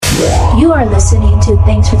You are listening to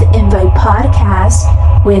Thanks for the Invite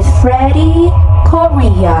podcast with Freddie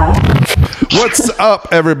Correa. What's up,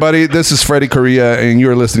 everybody? This is Freddie Correa, and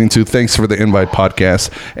you're listening to Thanks for the Invite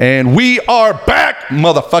podcast. And we are back,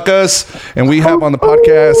 motherfuckers. And we have on the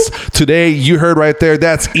podcast today, you heard right there,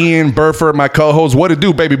 that's Ian Burford, my co-host. What it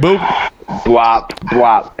do, baby boo? Wop.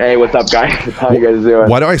 Hey, what's up, guys? How you guys doing?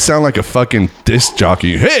 Why do I sound like a fucking disc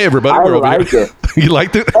jockey? Hey, everybody, we're over like here. It. You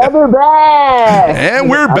liked it? And we're back. And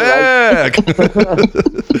we're back.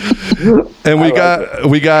 And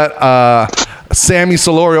we got Sammy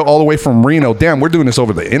Solorio all the way from Reno. Damn, we're doing this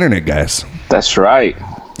over the internet, guys. That's right.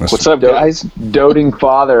 What's up, guys? Doting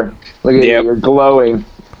father. Look at you, you're glowing.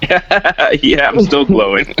 Yeah, I'm still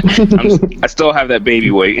glowing. I still have that baby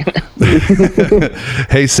weight.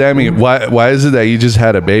 Hey, Sammy, why is it that you just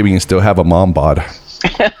had a baby and still have a mom bod?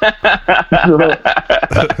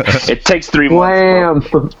 It takes 3 months.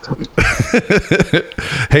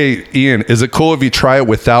 Hey, Ian, is it cool if you try it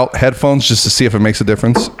without headphones just to see if it makes a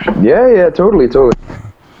difference? Yeah, totally.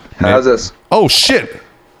 How's this? Oh, shit.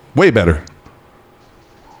 Way better.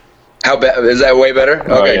 How bad is that? Way better.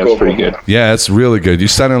 Okay, yeah, cool. Pretty good. Yeah, it's really good. You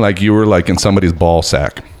sounded like you were like in somebody's ball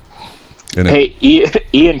sack. Hey,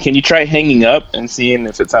 Ian, can you try hanging up and seeing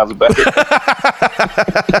if it sounds better?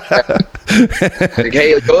 Like,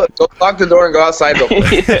 hey, go lock the door and go outside real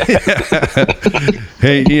quick.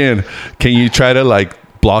 Hey, Ian, can you try to like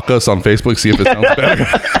block us on Facebook, see if it sounds better?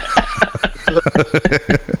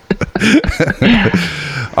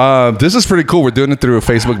 This is pretty cool. We're doing it through a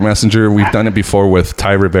Facebook Messenger. We've done it before with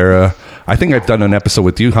Ty Rivera. I think I've done an episode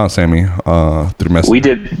with you, huh, Sammy? Through Messenger. We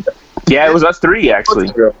did. Yeah, it was us three, actually.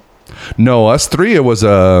 No, us three, it was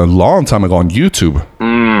a long time ago on YouTube.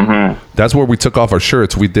 Mm-hmm. That's where we took off our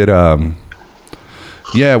shirts. We did,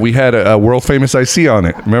 we had a world famous IC on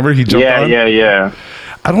it. Remember? He jumped on? Yeah.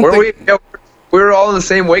 I don't think... We were all in the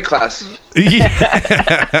same weight class. Yeah.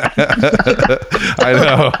 I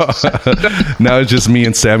know. Now it's just me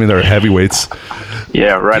and Sammy that are heavyweights.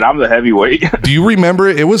 Yeah, right. I'm the heavyweight. Do you remember?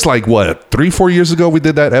 It was like, what, 3-4 years ago we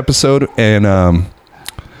did that episode, and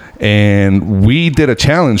we did a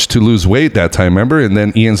challenge to lose weight that time, remember? And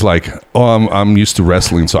then Ian's like, oh, I'm used to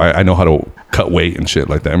wrestling, so I know how to cut weight and shit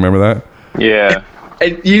like that. Remember that? Yeah.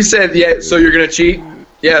 And you said, so you're going to cheat?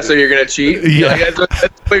 Yeah, so you're going to cheat? Yeah. Like, that's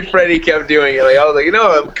what Freddie kept doing. Like, I was like,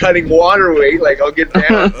 I'm cutting water weight. Like, I'll get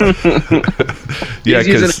down. Yeah,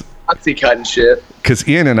 he's using Oxycut and shit. Because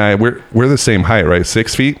Ian and I, we're the same height, right?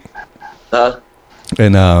 6 feet? Huh?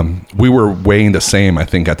 And we were weighing the same, I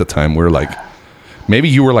think, at the time. We were like, maybe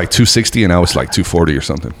you were like 260 and I was like 240 or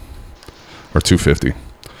something. Or 250.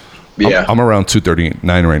 Yeah. I'm around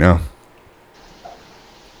 239 right now.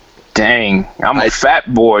 Dang, I'm a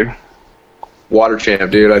fat boy. Water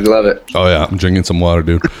champ, dude. I love it. Oh, yeah. I'm drinking some water,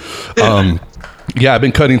 dude. Yeah, I've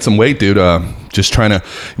been cutting some weight, dude. Just trying to...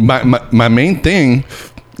 My main thing,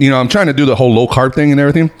 I'm trying to do the whole low-carb thing and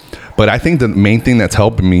everything. But I think the main thing that's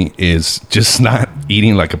helping me is just not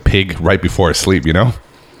eating like a pig right before I sleep,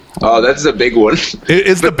 Oh, that's a big one.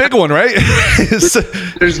 It's the big one, right?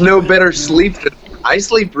 There's no better sleep than... I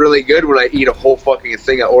sleep really good when I eat a whole fucking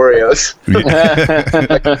thing of Oreos.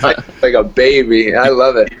 like a baby. I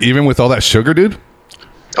love it. Even with all that sugar, dude?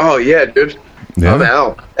 Oh, yeah, dude. Yeah. I'm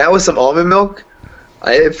out. That was some almond milk.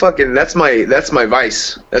 That's my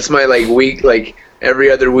vice. That's my week,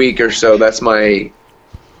 every other week or so. That's my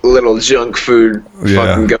little junk food.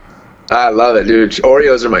 Yeah. Fucking I love it, dude.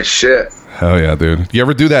 Oreos are my shit. Hell yeah, dude. You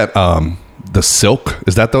ever do that, the silk?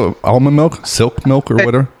 Is that the almond milk? Silk milk or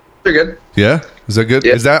whatever? They're good. Yeah? Is that good?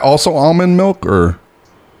 Yeah. Is that also almond milk or?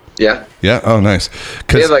 Yeah. Yeah? Oh, nice.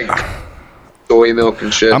 They have soy milk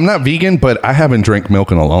and shit. I'm not vegan, but I haven't drank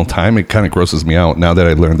milk in a long time. It kind of grosses me out now that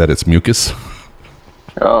I learned that it's mucus.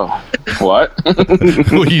 Oh, what?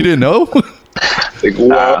 Well, you didn't know? Like,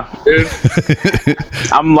 what, dude?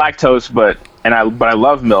 I'm lactose, but I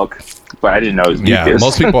love milk. But I didn't know it was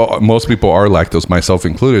mucus. Yeah, most people are lactose, myself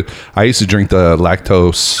included. I used to drink the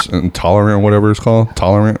lactose intolerant or whatever it's called.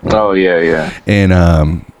 Tolerant. Oh, yeah. And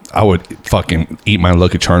I would fucking eat my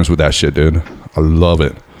Lucky Charms with that shit, dude. I love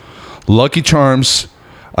it. Lucky Charms,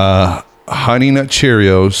 Honey Nut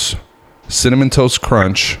Cheerios, Cinnamon Toast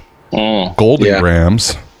Crunch, Golden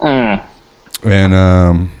Grams, and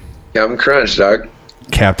Captain Crunch, dog.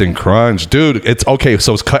 Captain Crunch. Dude, it's okay.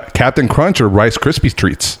 So it's Captain Crunch or Rice Krispies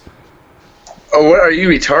treats? Oh, what, are you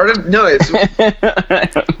retarded? No, it's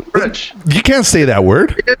Crunch. You can't say that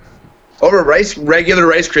word. Over regular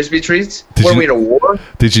Rice Krispie treats? Did Were you- we in a war?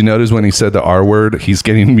 Did you notice when he said the R word, he's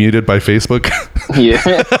getting muted by Facebook? Yeah.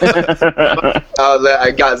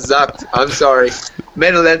 I got zucked. I'm sorry.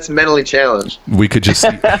 That's mentally challenged. We could just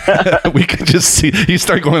see you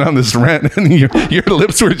start going on this rant and your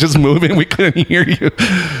lips were just moving. We couldn't hear you.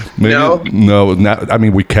 Maybe, no, not, I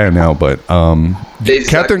mean we can now, but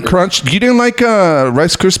Captain Crunch, you didn't like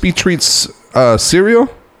Rice Krispie treats cereal?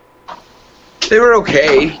 They were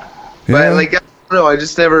okay, but Yeah. like I don't know, I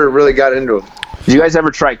just never really got into them. Did you guys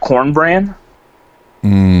ever try Corn Bran?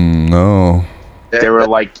 No. They were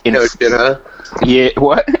like Reno shit, huh? Yeah,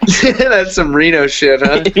 what? That's some Reno shit,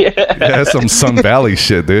 huh? Yeah. That's some Sun Valley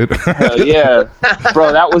shit, dude. Yeah.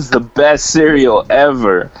 Bro, that was the best cereal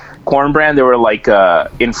ever. Corn Bran, they were like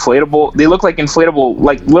inflatable. They look like inflatable,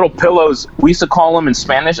 like little pillows. We used to call them in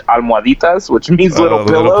Spanish almohaditas, which means little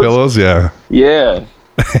pillows. Little pillows, yeah. Yeah.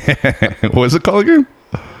 What is it called again?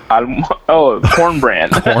 Corn Bran.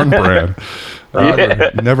 Corn Bran.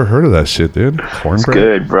 Yeah. Never heard of that shit, dude. Corn Bran.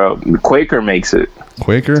 Good, bro. Quaker makes it.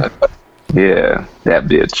 Quaker. Yeah, that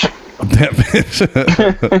bitch. That bitch.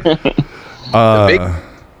 The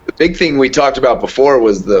big thing we talked about before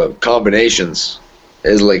was the combinations.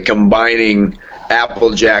 Is like combining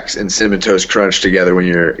Apple Jacks and Cinnamon Toast Crunch together when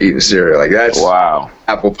you're eating cereal. Like that's Wow.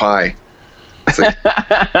 apple pie. It's like,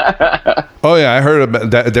 Oh yeah, I heard about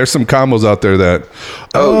that. There's some combos out there that.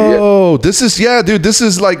 Oh, yeah. This is dude. This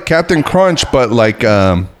is like Captain Crunch, but like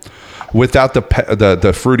without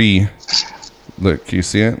the fruity. Look, can you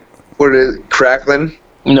see it? what is it? Cracklin?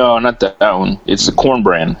 No, not that one. It's a Corn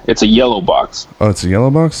Bran. It's a yellow box. Oh, it's a yellow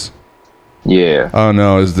box. Yeah. Oh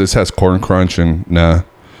no, this has Corn Crunch and nah.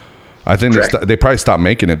 I think they probably stopped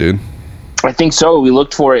making it, dude. I think so. We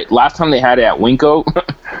looked for it last time they had it at Winco,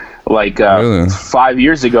 like Really? 5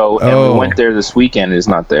 years ago, and Oh. we went there this weekend. It's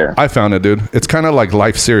not there. I found it, dude. It's kind of like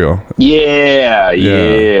Life cereal.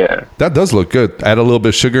 Yeah. That does look good. Add a little bit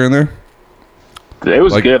of sugar in there. It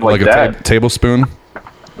was good like a that. tablespoon.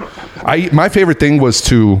 My favorite thing was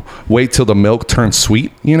to wait till the milk turned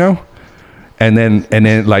sweet, you know, and then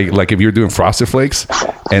like if you're doing Frosted Flakes,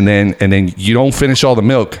 and then you don't finish all the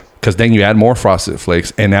milk because then you add more Frosted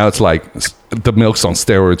Flakes, and now it's like the milk's on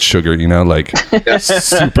steroids sugar, you know, like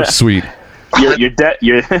super sweet. Your That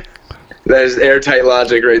is airtight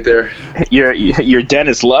logic right there. your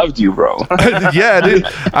dentist loved you, bro. Yeah, dude.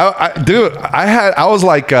 I was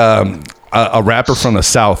like a rapper from the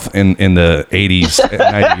South in the 80s and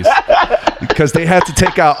 90s because they had to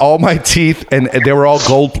take out all my teeth and they were all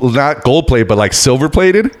not gold plated, but like silver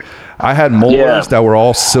plated. I had molars that were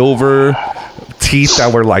all silver, teeth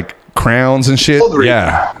that were like crowns and shit.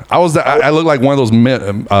 Yeah, I looked like one of those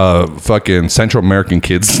fucking Central American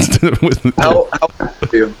kids. How old are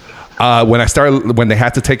you? When they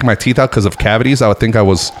had to take my teeth out because of cavities, I would think I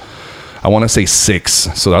want to say 6.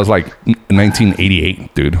 So that was like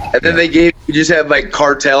 1988, dude. And then you just had like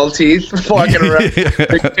cartel teeth walking around.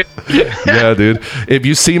 Yeah, dude. If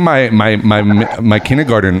you see my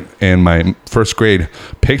kindergarten and my first grade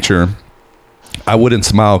picture, I wouldn't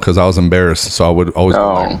smile because I was embarrassed. So I would always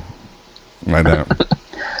go like that.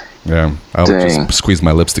 Yeah, I would just squeeze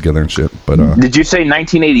my lips together and shit. But Did you say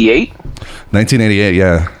 1988? 1988,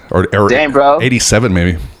 yeah, or Damn, bro. 87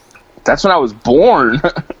 maybe. That's when I was born.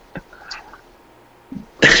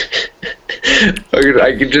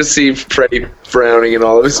 I could just see Freddie frowning in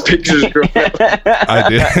all of his pictures growing up. I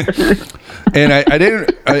did. And I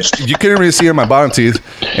didn't. You couldn't really see it in my bottom teeth,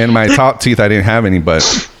 and my top teeth I didn't have any, but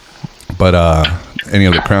any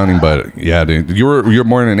of the crowning. But yeah, dude, you were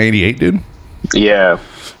born in '88, dude. Yeah.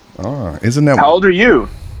 Oh, isn't that How old are you?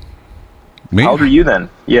 me? How old are you then?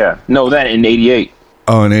 Yeah. No, then in 88.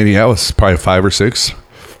 Oh, in '80, I was probably 5 or 6.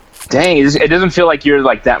 Dang, it doesn't feel like you're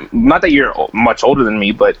like that. Not that you're much older than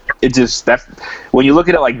me, but it just when you look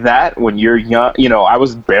at it like that, when you're young, you know, I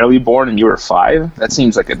was barely born and you were 5. That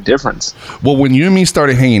seems like a difference. Well, when you and me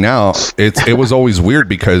started hanging out, it was always weird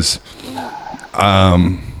because,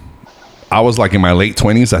 I was like in my late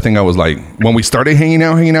 20s. I think I was like when we started hanging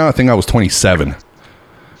out. I think I was 27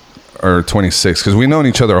 or 26 because we've known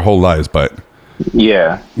each other our whole lives, but.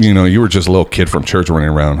 Yeah. You know, you were just a little kid from church running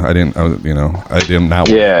around. I did not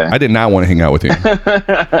want to hang out with you.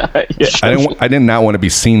 I did not want to be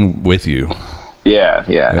seen with you. Yeah.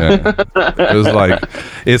 It was like,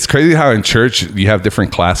 it's crazy how in church you have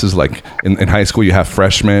different classes. Like in high school, you have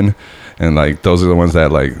freshmen, and like those are the ones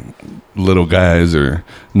that like little guys or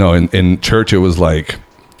no. In church, it was like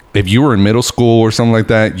if you were in middle school or something like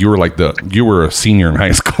that, you were a senior in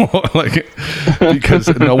high school, like because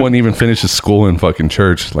no one even finishes school in fucking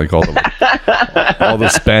church. Like all the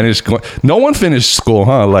Spanish, no one finished school,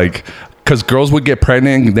 huh? Like because girls would get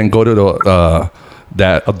pregnant and then go to the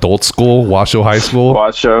that adult school, Washoe High School,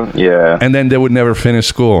 Washoe, yeah. and then they would never finish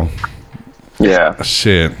school. Yeah.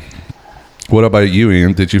 Shit. What about you,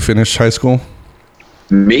 Ian? Did you finish high school?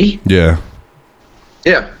 Me? Yeah.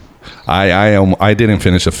 Yeah. I didn't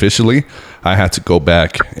finish officially. I had to go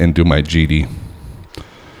back and do my GD.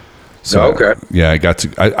 So Okay. yeah, I got to.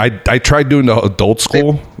 I tried doing the adult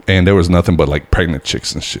school, and there was nothing but like pregnant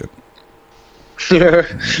chicks and shit.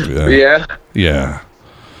 Yeah. Yeah.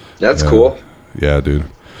 That's cool. Yeah, dude.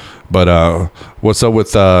 But what's up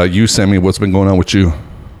with you, Sammy? What's been going on with you?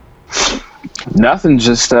 Nothing,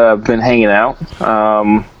 just been hanging out.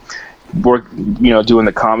 Work, doing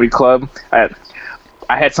the comedy club. I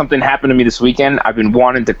had something happen to me this weekend. I've been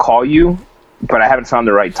wanting to call you, but I haven't found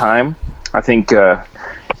the right time. I think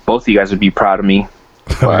both of you guys would be proud of me.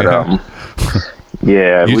 But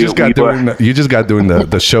yeah, You just got doing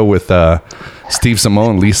the show with Steve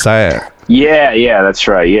Simone, Lee Syatt Yeah, that's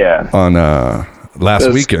right. Yeah, on last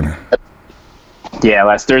weekend. yeah,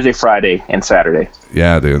 last Thursday, Friday, and Saturday.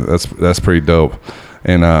 Yeah, dude, that's pretty dope.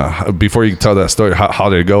 And before you tell that story, how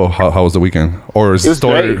did it go? How was the weekend? Or is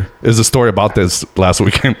the story about this last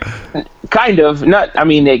weekend? Kind of. Not. I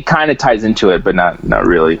mean, it kind of ties into it, but not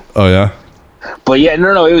really. Oh yeah. But yeah,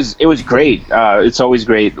 no, it was great. It's always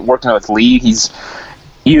great working with Lee. He's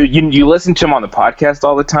you listen to him on the podcast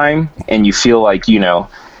all the time, and you feel like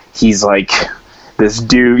he's like this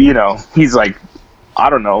dude. He's like I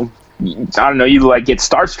don't know. You like get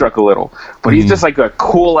starstruck a little, but he's just like a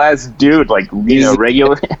cool ass dude, like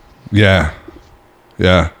regular. Yeah.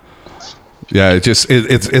 It's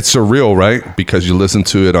surreal, right? Because you listen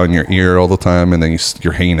to it on your ear all the time, and then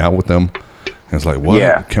you're hanging out with them. And it's like, what?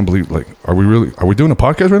 Yeah. I can't believe, like, are we doing a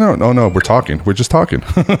podcast right now? No, we're talking. We're just talking.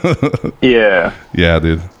 Yeah. Yeah,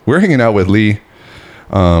 dude. We're hanging out with Lee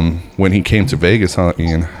when he came to Vegas, huh,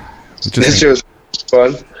 Ian? This shit was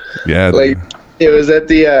fun. Yeah, like dude. it was at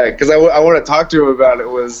the because I want to talk to him about it.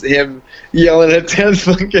 Was him yelling at that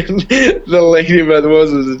fucking the lady about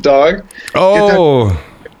the dog? Oh,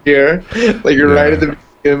 here, like you're right at the beginning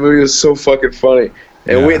of the movie. It was so fucking funny.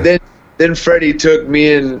 And then Freddie took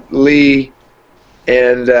me and Lee,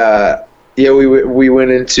 and we went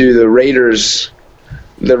into the Raiders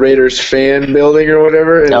fan building or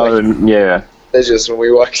whatever. And yeah. That's just when we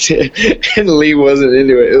walked in, and Lee wasn't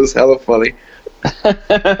into it. It was hella funny.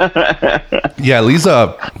 Yeah, Lee's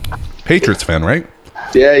a Patriots fan, right?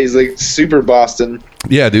 Yeah, he's like super Boston.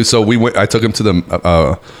 Yeah, dude. So I took him to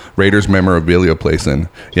the Raiders memorabilia place, and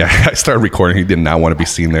yeah, I started recording. He did not want to be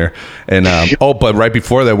seen there. And but right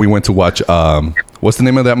before that, we went to watch what's the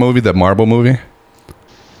name of that movie? That Marvel movie?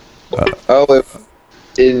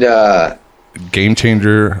 Game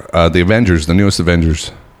Changer, the Avengers, the newest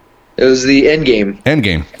Avengers. It was the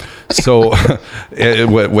Endgame. So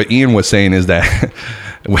what Ian was saying is that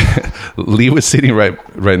Lee was sitting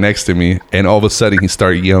right next to me, and all of a sudden he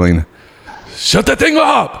started yelling, "Shut that thing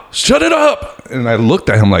up! Shut it up!" And I looked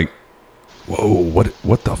at him like, "Whoa,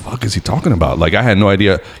 what the fuck is he talking about?" Like I had no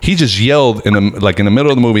idea. He just yelled in the middle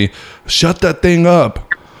of the movie, "Shut that thing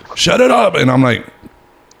up! Shut it up!" And I'm like,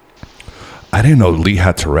 I didn't know Lee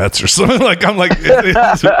had Tourette's or something. Like I'm like,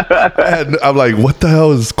 I'm like, what the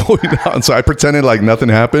hell is going on? So I pretended like nothing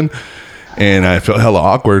happened, and I felt hella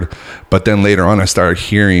awkward. But then later on, I started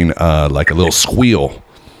hearing like a little squeal,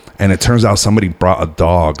 and it turns out somebody brought a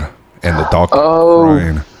dog, and the dog kept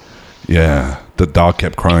crying. Yeah, the dog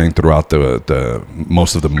kept crying throughout the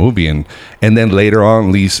most of the movie, and then later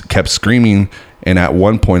on, Lee kept screaming. And at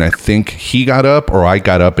one point, I think he got up or I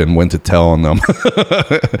got up and went to tell on them.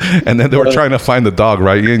 And then they were trying to find the dog,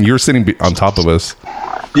 right? And you were sitting on top of us.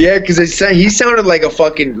 Yeah, because he sounded like a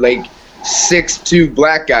fucking, like, 6'2"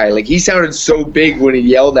 black guy. Like, he sounded so big when he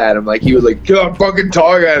yelled at him. Like, he was like, "Get a fucking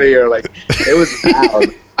dog out of here." Like, it was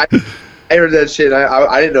loud. I heard that shit.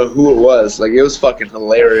 I didn't know who it was. Like, it was fucking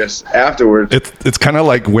hilarious afterwards. It's kind of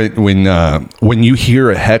like when you hear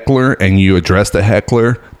a heckler and you address the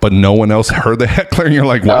heckler, but no one else heard the heckler, and you're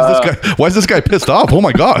like, why is this guy pissed off? Oh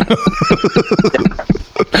my god.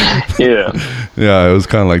 Yeah, it was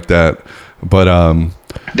kind of like that. But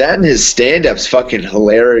that and his stand-up's fucking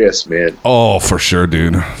hilarious, man. Oh, for sure,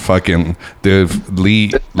 dude. Fucking dude,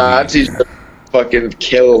 Lee. Fucking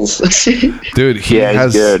kills. Dude,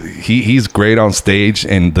 he's great on stage,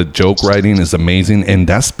 and the joke writing is amazing, and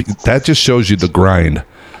that just shows you the grind.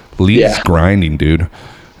 Lee's grinding, dude.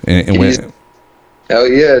 And when, hell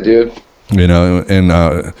yeah, dude.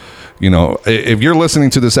 If you're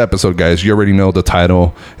listening to this episode, guys, you already know the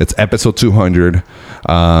title. It's episode 200.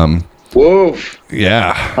 Whoa.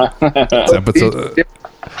 Yeah. It's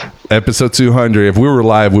Episode 200. If we were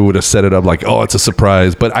live, we would have set it up like, oh, it's a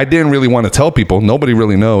surprise. But I didn't really want to tell people. Nobody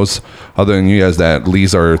really knows, other than you guys, that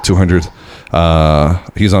Lee's our 200th.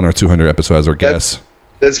 He's on our 200 episode as our guest.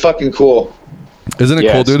 That's fucking cool. Isn't it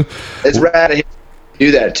cool, dude? It's rad of him to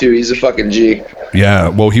do that too. He's a fucking G. Yeah.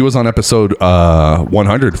 Well, he was on episode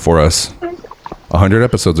 100 for us 100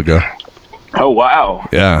 episodes ago. Oh, wow.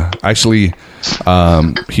 Yeah. Actually,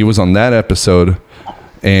 he was on that episode,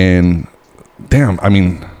 and damn, I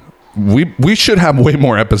mean, we should have way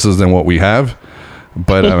more episodes than what we have,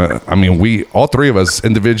 but I mean, we all three of us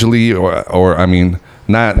individually, or I mean,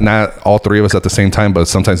 not all three of us at the same time, but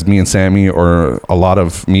sometimes me and Sammy, or a lot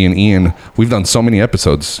of me and Ian, we've done so many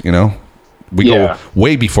episodes. You know, we go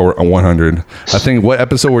way before a 100. I think, what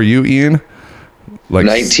episode were you, Ian? Like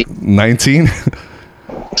 19.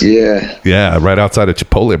 Yeah, right outside of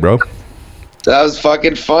Chipotle, bro. That was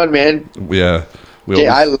fucking fun, man. Yeah.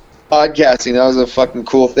 I love podcasting. That was a fucking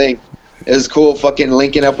cool thing. It was cool fucking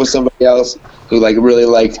linking up with somebody else who like really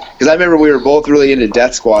liked, because I remember we were both really into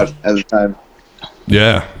Death Squad at the time.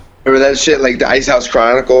 Yeah. Remember that shit, like the Ice House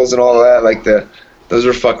Chronicles and all of that, like those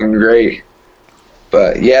were fucking great.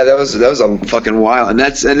 But yeah, that was a fucking while. And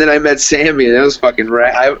then I met Sammy, and it was fucking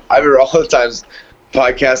rad. I remember all the times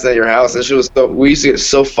podcasting at your house. That shit was we used to get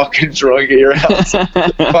so fucking drunk at your house.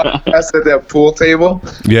 Podcast at that pool table.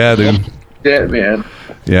 Yeah, dude. Shit, man.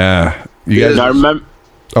 Yeah. You guys. I remember.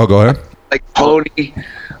 Oh, go ahead. Like Tony,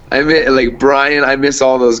 I miss like Brian. I miss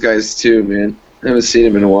all those guys too, man. I haven't seen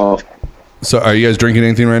him in a while. So, are you guys drinking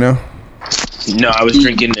anything right now? No, I was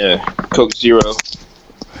drinking Coke Zero.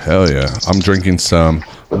 Hell yeah! I'm drinking some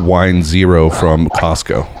Wine Zero from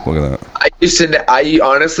Costco. Look at that.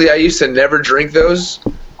 I used to never drink those,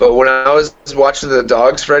 but when I was watching the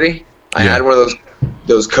dogs, Freddie, I had one of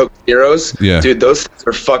those Coke Zeros. Yeah, dude, those things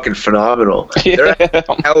are fucking phenomenal. They're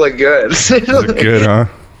hella good. They're good, huh?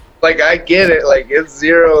 Like, I get it. Like, it's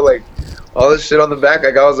zero. Like, all this shit on the back.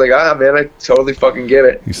 Like, I was like, man, I totally fucking get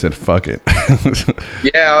it. You said, fuck it.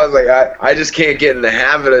 Yeah, I was like, I just can't get in the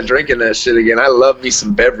habit of drinking that shit again. I love me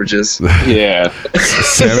some beverages. Yeah.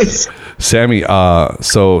 Sammy,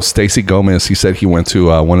 so Stacy Gomez, he said he went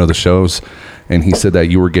to one of the shows, and he said that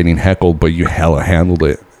you were getting heckled, but you hella handled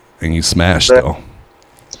it, and you smashed, though.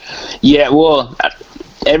 Yeah, well,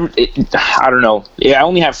 I don't know. Yeah, I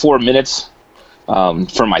only have 4 minutes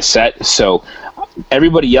for my set, so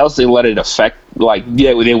everybody else, they let it affect, like,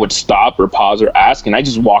 they would stop or pause or ask, and I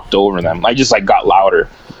just walked over them. I just like got louder,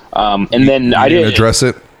 and then I didn't address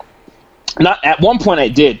it. Not at one point I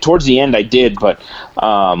did. Towards the end I did, but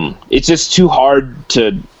it's just too hard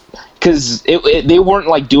to, because they weren't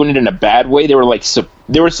like doing it in a bad way. They were like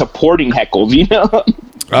they were supporting heckles, you know.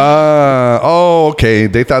 Okay.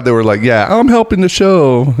 They thought they were like, yeah, I'm helping the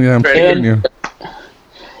show. Yeah, I'm helping you.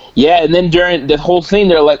 Yeah, and then during the whole thing,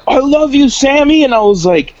 they're like, I love you, Sammy. And I was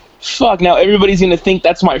like, fuck, now everybody's going to think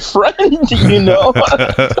that's my friend, you know?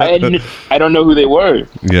 I don't know who they were.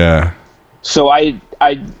 Yeah. So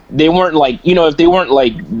they weren't like, you know, if they weren't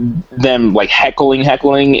like them like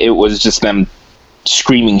heckling, it was just them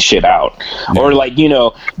screaming shit out. Yeah. Or like, you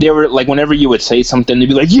know, they were like, whenever you would say something, they'd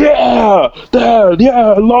be like, yeah,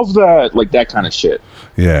 I love that. Like that kind of shit.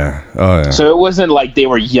 Yeah. Oh, yeah. So it wasn't like they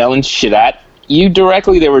were yelling shit at you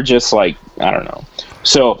directly. They were just like, I don't know.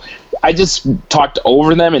 So I just talked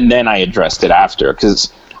over them, and then I addressed it after,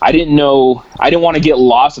 because I didn't want to get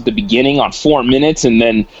lost at the beginning on 4 minutes and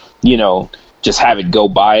then, you know, just have it go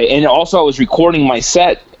by. And also I was recording my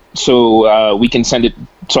set so we can send it,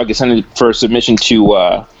 so I can send it for submission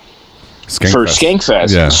to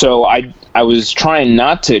Skankfest. Yeah. So I was trying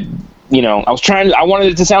not to, you know, I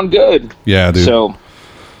wanted it to sound good. Yeah, dude. So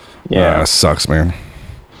yeah, sucks, man.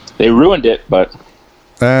 They ruined it, but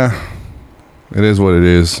it is what it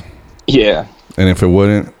is. Yeah. And if it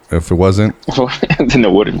wasn't, then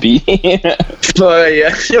it wouldn't be. Oh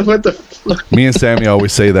yeah. What the fuck? Me and Sammy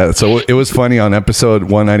always say that. So it was funny, on episode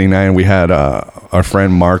 199, we had our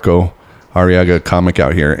friend Marco Arriaga comic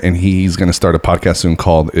out here, and he's going to start a podcast soon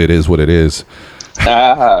called It Is What It Is. So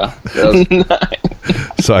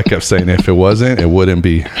I kept saying, if it wasn't, it wouldn't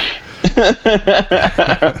be.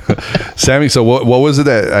 Sammy, so what was it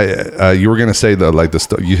that you were gonna say,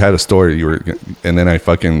 you had a story and then I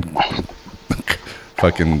fucking I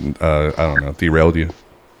don't know, derailed you.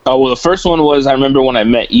 Oh well, the first one was, I remember when I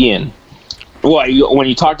met Ian. Well, when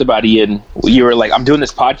you talked about Ian, you were like, I'm doing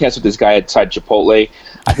this podcast with this guy outside Chipotle.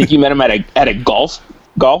 I think you met him at a golf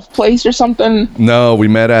place or something. No, we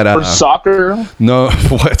met at or soccer. No,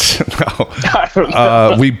 what? No. I don't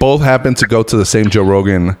know. We both happened to go to the same Joe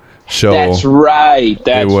Rogan show. That's right.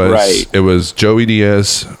 Right. It was Joey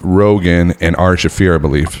Diaz, Rogan, and Ari Shaffir, I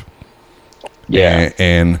believe. Yeah.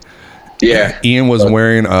 And Yeah. Ian was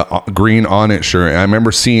wearing a green On It shirt. And I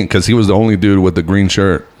remember seeing, because he was the only dude with the green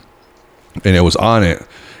shirt, and it was On It,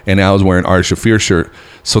 and I was wearing Ari Shaffir shirt.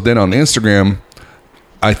 So then on Instagram,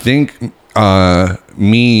 I think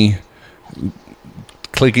me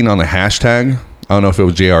clicking on the hashtag, I don't know if it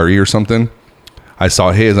was JRE or something, I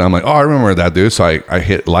saw his, and I'm like, oh, I remember that dude. So I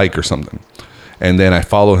hit like or something, and then I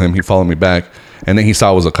followed him. He followed me back, and then he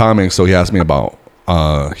saw it was a comic, so he asked me about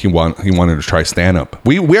he wanted to try stand up.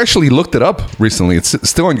 We actually looked it up recently. It's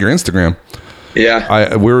still on your Instagram.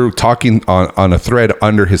 Yeah. We were talking on a thread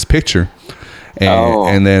under his picture,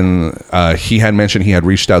 and then he had mentioned he had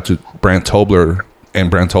reached out to Brant Tobler,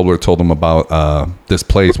 and Brant Tobler told him about this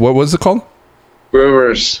place. What was it called?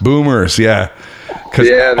 Boomers, yeah.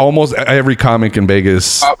 Because almost every comic in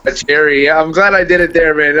Vegas. Jerry, yeah, I'm glad I did it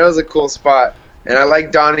there, man. That was a cool spot. And I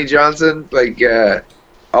like Donnie Johnson, like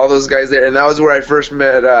all those guys there. And that was where I first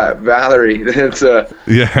met Valerie. It's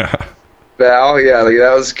yeah. Val, yeah, like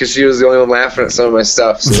that was because she was the only one laughing at some of my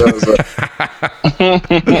stuff. So that was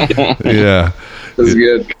yeah. It was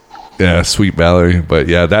good. Yeah, sweet Valerie. But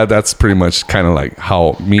yeah, that's pretty much kind of like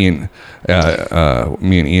how me and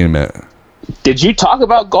Ian met. Did you talk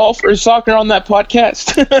about golf or soccer on that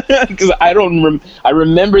podcast? Because I don't. I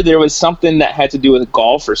remember there was something that had to do with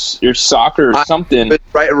golf or soccer or something.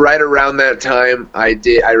 Right around that time, I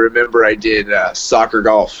did. I remember I did soccer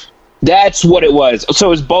golf. That's what it was. So it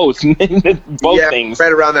was both things.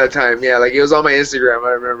 Right around that time. Yeah, like it was on my Instagram.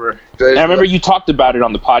 I remember. And I remember you talked about it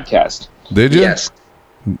on the podcast. Did you? Yes.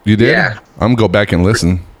 You did? Yeah. I'm gonna go back and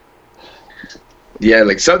listen. Yeah,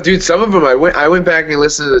 like some of them I went back and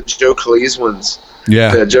listened to the Joe Calise ones.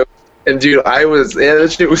 Yeah. And dude,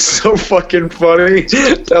 that shit was so fucking funny.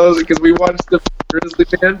 That was because we watched the Grizzly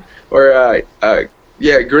Man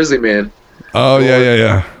Grizzly Man. Oh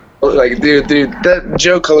yeah. Like dude, that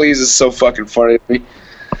Joe Calise is so fucking funny to me.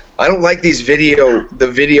 I don't like the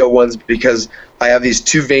video ones because I have these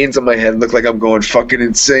two veins on my head and look like I'm going fucking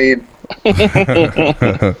insane.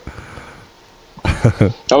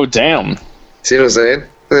 Oh damn. See what I'm saying?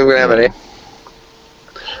 We're gonna have an.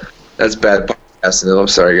 That's bad podcasting. I'm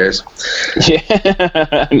sorry, guys.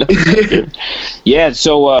 Yeah. Yeah.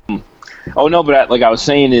 So, but I was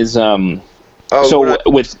saying is, go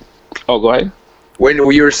ahead. When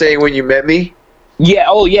you were saying when you met me. Yeah.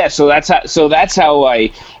 Oh, yeah. So that's how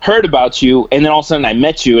I heard about you, and then all of a sudden I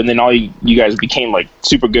met you, and then all you guys became like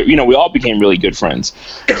super good. You know, we all became really good friends.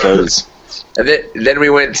 So it was, and then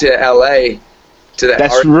we went to LA. To that.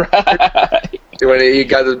 That's right. When you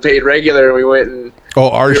got the paid regular, and we went and. Oh,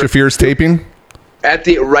 Ari Shaffir's taping.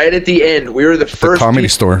 Right at the end, we were the first Comedy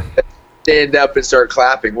Store. Stand up and start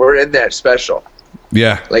clapping. We're in that special.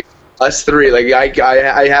 Yeah. Like us three. Like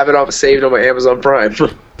I have it all saved on my Amazon Prime.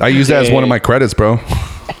 I use that as one of my credits, bro.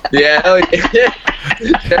 Yeah.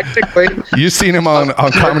 Technically. You seen him on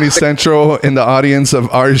Comedy Central in the audience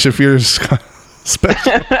of Ari Shaffir's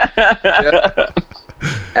special. Yeah.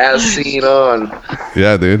 As seen on.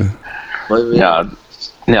 Yeah, dude. No,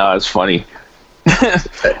 it's funny. Like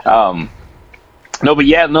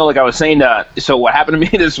I was saying, so what happened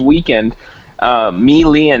to me this weekend, me,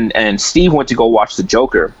 Lee, and Steve went to go watch The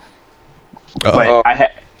Joker. But I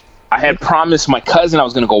had promised my cousin I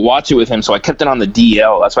was going to go watch it with him, so I kept it on the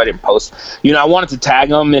DL. That's why I didn't post. You know, I wanted to tag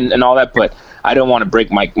him and all that, but I don't want to break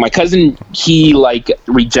my cousin. He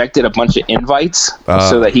rejected a bunch of invites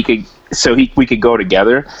so that we could go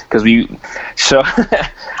together because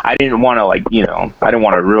I didn't want to I didn't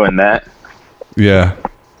want to ruin that. Yeah.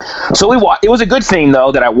 So it was a good thing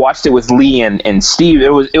though that I watched it with Lee and Steve.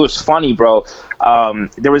 It was funny, bro.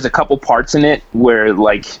 There was a couple parts in it where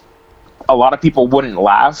a lot of people wouldn't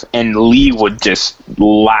laugh, and Lee would just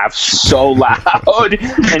laugh so loud,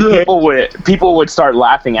 and people would start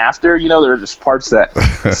laughing after. You know, there were just parts that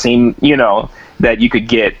seem that you could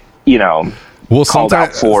get well,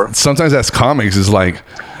 sometimes as comics is like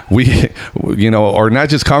we, or not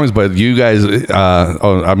just comics, but you guys.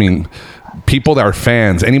 People that are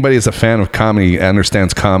fans, anybody that's a fan of comedy,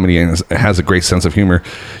 understands comedy and has a great sense of humor,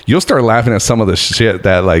 you'll start laughing at some of the shit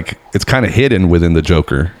that it's kind of hidden within the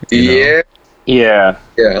Joker. Yeah.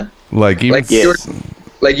 Like you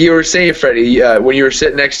were saying, Freddie, when you were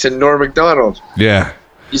sitting next to Norm Macdonald. Yeah.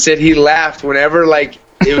 You said he laughed whenever it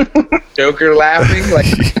was Joker laughing,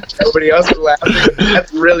 nobody else was laughing.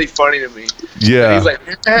 That's really funny to me. Yeah. And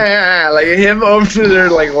he's him over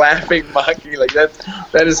there laughing, mocking,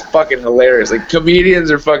 that is fucking hilarious.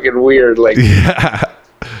 Comedians are fucking weird. Yeah.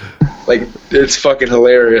 It's fucking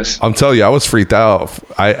hilarious. I'm telling you, I was freaked out.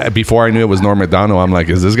 Before I knew it was Norm Macdonald, I'm like,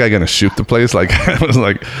 is this guy gonna shoot the place? I was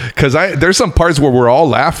because there's some parts where we're all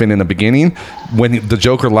laughing in the beginning. When the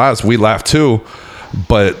Joker laughs, we laugh too.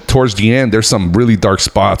 But towards the end, there's some really dark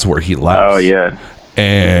spots where he laughs. Oh yeah.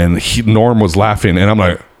 And Norm was laughing, and I'm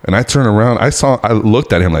like, and I turned around. I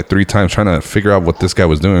looked at him like 3 times trying to figure out what this guy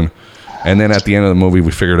was doing. And then at the end of the movie,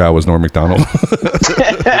 we figured out it was Norm Macdonald.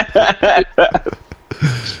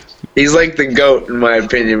 He's like the GOAT in my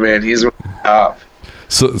opinion, man. He's top.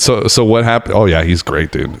 So what happened? Oh yeah, he's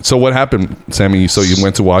great, dude. So what happened, Sammy? So you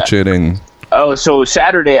went to watch it, and so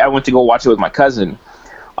Saturday I went to go watch it with my cousin,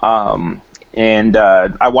 and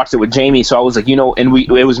I watched it with Jamie. So I was like, and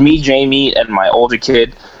it was me, Jamie, and my older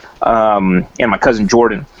kid, and my cousin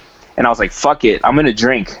Jordan. And I was like, fuck it, I'm gonna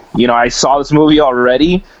drink. I saw this movie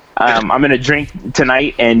already. I'm gonna drink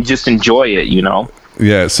tonight and just enjoy it.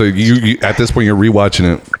 Yeah. So you at this point you're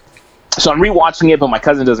rewatching it. So I'm rewatching it, but my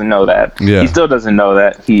cousin doesn't know that. Yeah. He still doesn't know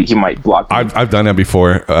that. He might block me. I've done that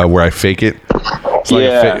before, where I fake it. It's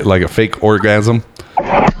like a fake orgasm.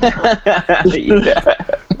 Yeah.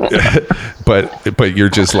 But you're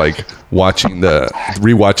just like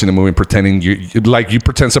rewatching the movie, pretending you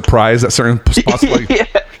pretend surprised at certain spots. Like, Yeah.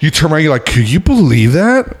 You turn around, you're like, "Could you believe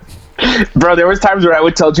that?" Bro, there was times where I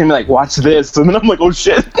would tell Jimmy, like, watch this. And then I'm like, oh,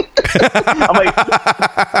 shit. I'm like,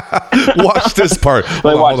 watch this part.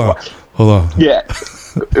 Like, Hold on. Yeah.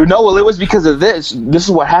 No, well, it was because of this. This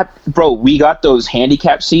is what happened. Bro, we got those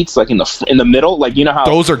handicap seats, like, in the middle. Like, you know how...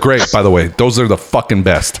 Those are great, by the way. Those are the fucking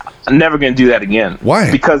best. I'm never going to do that again.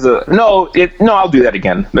 Why? Because of... No, I'll do that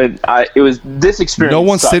again. But it was... This experience No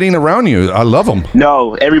one's sucked. sitting around you. I love them.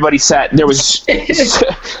 No, everybody sat... There was two...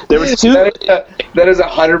 That is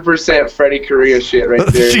 100% Freddie Correa shit right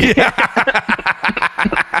there.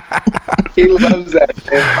 He loves that,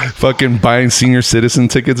 man. Fucking buying senior citizen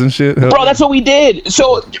tickets and shit. Bro, that's what we did.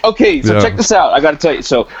 So, okay, check this out. I got to tell you.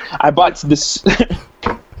 So, I bought this...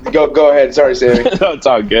 Go ahead. Sorry, Sammy. No, it's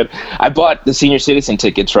all good. I bought the senior citizen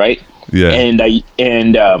tickets, right? Yeah.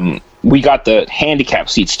 And we got the handicap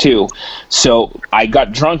seats too. So I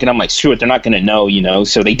got drunk and I'm like, screw it, they're not going to know,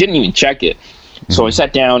 So they didn't even check it. So I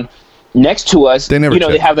sat down next to us. They never check.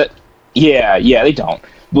 They have that. Yeah, they don't.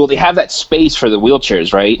 Well, they have that space for the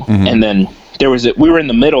wheelchairs, right? Mm-hmm. And then we were in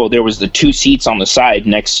the middle. There was the 2 seats on the side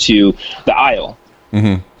next to the aisle.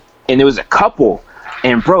 Mm-hmm. And there was a couple.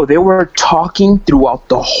 And bro, they were talking throughout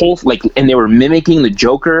the whole, and they were mimicking the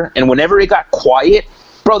Joker. And whenever it got quiet,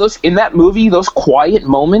 bro, in that movie, those quiet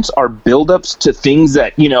moments are buildups to things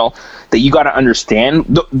that, that you got to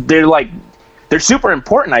understand. They're super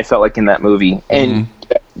important, I felt like, in that movie. And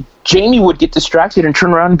Jamie would get distracted and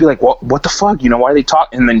turn around and be like, what the fuck? Why are they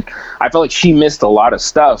talking? And then I felt like she missed a lot of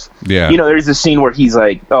stuff. Yeah. There's a scene where he's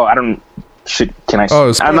like, oh, can I?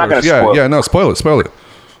 Oh, I'm not going to spoil it. Yeah, no, spoil it.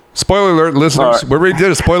 Spoiler alert, listeners. Right. We already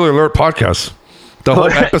did a spoiler alert podcast. The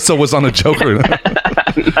whole episode was on the Joker.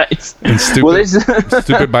 Nice. And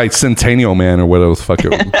stupid by Centennial Man or whatever the fuck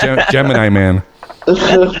it Gemini Man.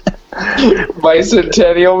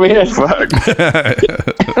 Bicentennial Man. Fuck.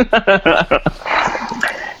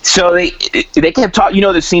 So they kept talking.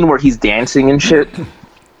 The scene where he's dancing and shit.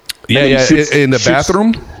 Yeah, in the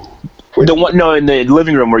bathroom. The one, no, in the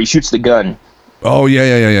living room where he shoots the gun. Oh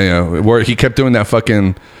yeah. Where he kept doing that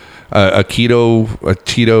fucking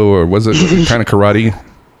Cheeto, or was it kind of karate?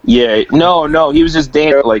 Yeah, no, he was just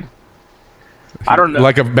dancing like, I don't know,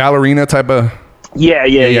 like a ballerina type of.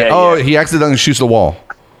 Yeah. Oh, he accidentally shoots the wall.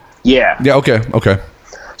 Yeah. Yeah. Okay.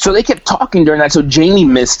 So they kept talking during that. So Jamie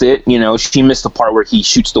missed it. She missed the part where he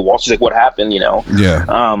shoots the wall. She's like, "What happened?"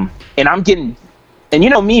 Yeah. And I'm getting,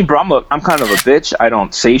 and me, bro. I'm kind of a bitch. I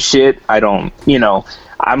don't say shit. I don't.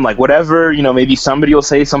 I'm like, whatever. Maybe somebody will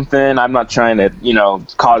say something. I'm not trying to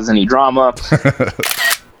cause any drama.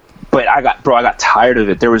 But I got tired of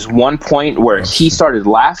it. There was one point where he started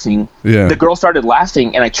laughing. Yeah. The girl started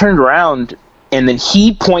laughing, and I turned around, and then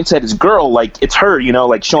he points at his girl like it's her,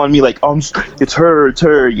 like showing me like, it's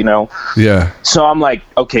her, Yeah. So I'm like,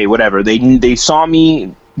 okay, whatever. They saw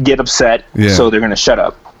me get upset, so they're gonna shut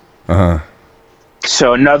up. Uh-huh.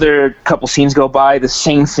 So another couple scenes go by, the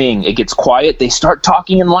same thing. It gets quiet. They start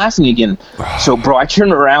talking and laughing again. So, bro, I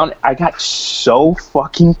turned around. I got so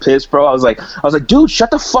fucking pissed, bro. I was like, dude,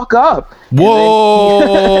 shut the fuck up.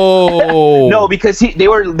 Whoa! No, because they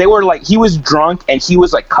were like, he was drunk and he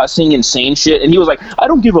was like cussing and saying shit, and he was like, I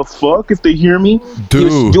don't give a fuck if they hear me.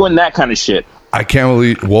 Dude, he was doing that kind of shit. I can't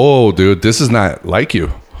believe. Whoa, dude, this is not like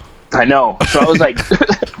you. I know. So I was like,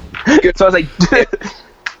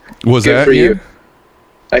 was good that for you?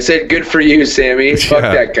 I said, good for you, Sammy. Fuck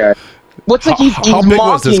that guy. What's like he's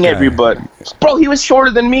mocking everybody, bro? He was shorter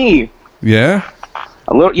than me. Yeah.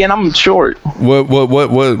 A little, yeah, and I'm short. What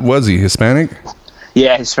was he? Hispanic?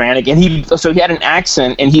 Yeah, Hispanic, and he had an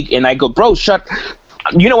accent, and I go, bro, shut.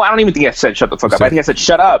 You know what? I don't even think I said shut the fuck up. I think I said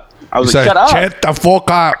shut up. I was like, shut up. Shut the fuck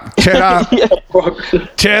up. Shut up.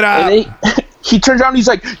 Shut up. And he turns around and he's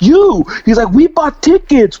like, he's like, we bought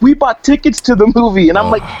tickets to the movie. And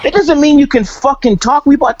I'm like, that doesn't mean you can fucking talk.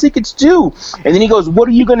 We bought tickets too. And then he goes, what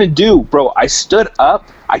are you gonna do? Bro, I stood up,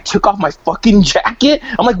 I took off my fucking jacket.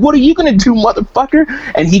 I'm like, what are you gonna do, motherfucker?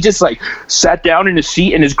 And he just like sat down in his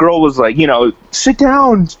seat, and his girl was like, sit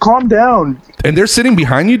down, calm down. And they're sitting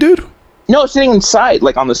behind you, dude? No, sitting inside,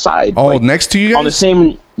 like on the side. Oh, like, next to you guys? On the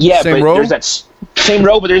same, same but row? there's that same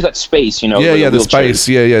row, but there's that space, Yeah, the space.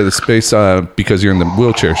 Yeah, the space because you're in the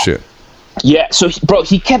wheelchair shit. Yeah, so,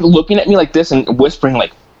 he kept looking at me like this and whispering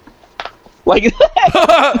like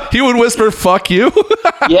he would whisper, fuck you.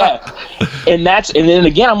 Yeah. And then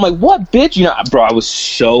again, I'm like, what, bitch? Bro, I was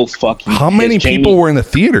so fucking How many people were in the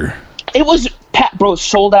theater? It was bro,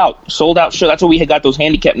 sold out show. That's why we had got those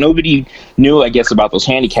handicap. Nobody knew, I guess, about those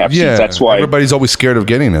handicap seats. That's why everybody's always scared of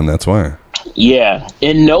getting them. That's why. Yeah,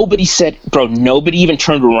 and nobody even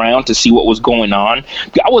turned around to see what was going on.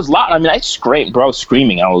 I was loud. I mean, I screamed, bro. I was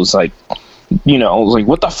screaming. I was like,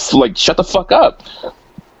 what the shut the fuck up.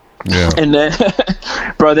 Yeah. And then,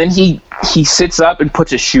 bro, then he sits up and puts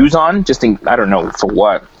his shoes on, I don't know for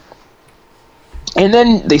what. And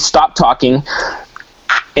then they stop talking,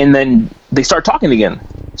 and then they start talking again.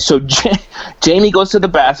 So Jamie goes to the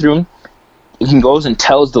bathroom. He goes and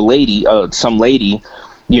tells the lady, some lady,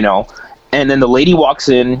 and then the lady walks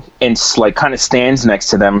in and like kind of stands next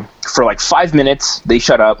to them for like 5 minutes. They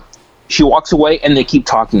shut up. She walks away, and they keep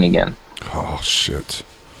talking again. Oh shit.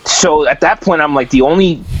 So at that point, I'm like,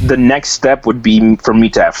 the next step would be for me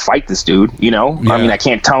to fight this dude, Yeah. I mean, I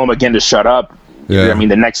can't tell him again to shut up. Yeah. I mean,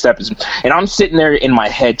 the next step is, and I'm sitting there in my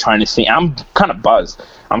head trying to think. I'm kind of buzzed.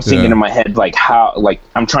 I'm thinking in my head, like, how, like,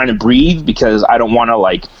 I'm trying to breathe because I don't want to,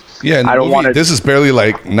 like, I don't want to. This is barely,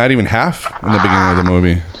 like, not even half in the beginning of the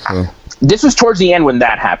movie. So. This was towards the end when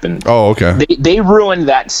that happened. Oh, okay. They ruined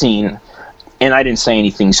that scene, and I didn't say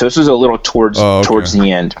anything. So this was a little towards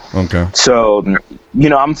the end. Okay. So,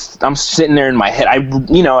 I'm sitting there in my head.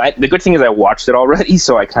 The good thing is I watched it already,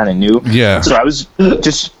 so I kind of knew. Yeah. So I was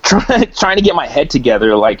just trying to get my head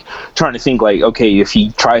together, like trying to think, like, okay, if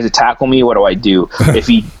he tries to tackle me, what do I do? if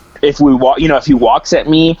he walks at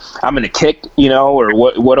me, I'm gonna kick, or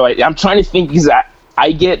what do I? I'm trying to think because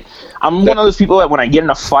I'm one of those people that when I get in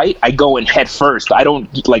a fight, I go in head first. I don't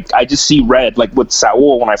I just see red, like with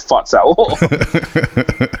Saul when I fought Saul.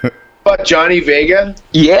 But Johnny Vega?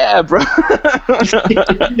 Yeah, bro.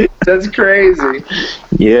 That's crazy.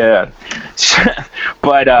 Yeah.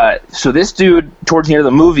 But so this dude towards the end of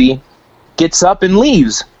the movie gets up and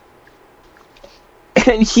leaves.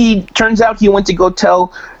 And turns out he went to go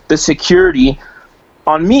tell the security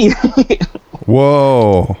on me.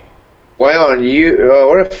 Whoa. Why on you? Oh,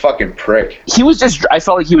 what a fucking prick. I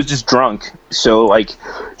felt like he was just drunk. So, like,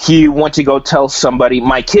 he went to go tell somebody.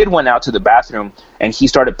 My kid went out to the bathroom, and he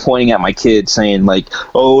started pointing at my kid, saying, like,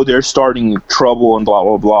 oh, they're starting trouble and blah,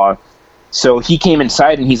 blah, blah. So he came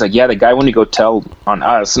inside, and he's like, yeah, the guy went to go tell on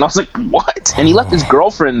us. And I was like, what? And he left his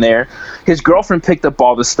girlfriend there. His girlfriend picked up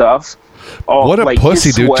all the stuff. What a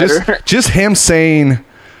pussy, dude. Just him saying,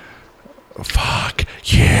 fuck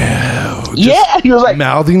yeah. Yeah, he was like,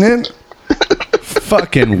 mouthing it.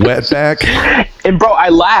 Fucking wetback. And bro, I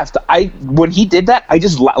laughed. When he did that, I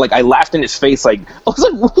just I laughed in his face. Like, I was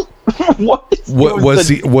like, what?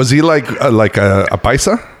 Was he like a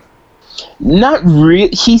paisa? Not really.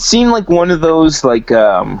 He seemed like one of those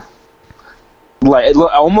almost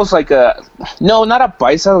like a not a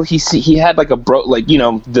paisa. He had like a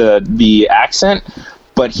the accent,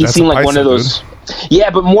 but he seemed like one of those. Dude. Yeah,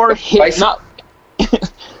 but more hip. Not.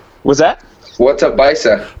 Was that? What's a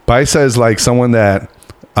paisa? Paisa is like someone that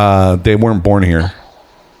they weren't born here.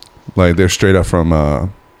 Like they're straight up from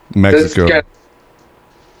Mexico.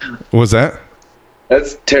 What was that?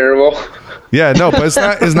 That's terrible. Yeah, no, but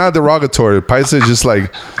it's not derogatory. Paisa is just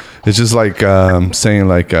like saying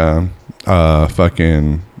like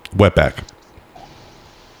fucking wetback.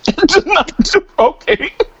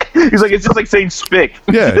 Okay. He's like, it's just like saying spick.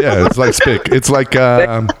 Yeah, it's like spick. It's like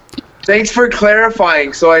thanks for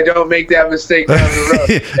clarifying so I don't make that mistake down the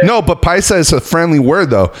road. No, but paisa is a friendly word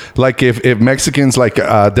though. Like if Mexicans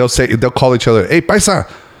they'll call each other, hey paisa,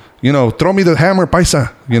 throw me the hammer,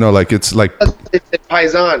 paisa. Like it's like it's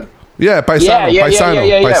paisan. Yeah, paisano,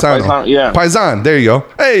 paisano. Yeah. Paisan, there you go.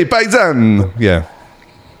 Hey, paisan. Yeah.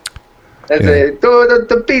 That's it.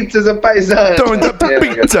 The pizza's a paisan. During the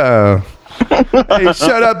pizza. Hey,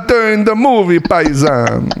 shut up during the movie,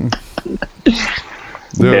 paisan.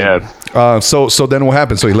 Yeah. So then what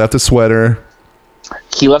happened? So he left his sweater.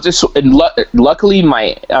 He left his, and luckily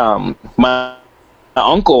my my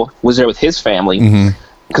uncle was there with his family.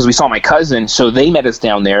 Because we saw my cousin, so they met us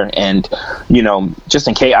down there, and just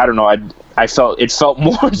in case, I don't know, I felt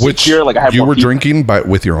more secure. Like I had you more were people. drinking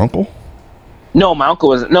with your uncle? No, my uncle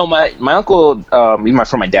was my uncle. He's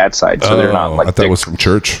from my dad's side, so they're not like. I thought it was from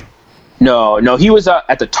church. No, he was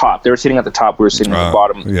at the top. They were sitting at the top. We were sitting at the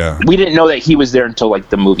bottom. Yeah, we didn't know that he was there until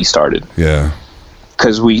like the movie started. Yeah.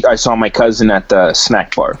 Because I saw my cousin at the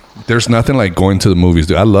snack bar. There's nothing like going to the movies,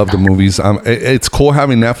 dude. I love the movies. It's cool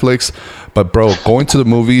having Netflix, but bro, going to the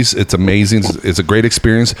movies, it's amazing. It's a great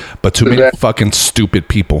experience, but too many fucking stupid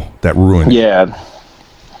people that ruin it. Yeah.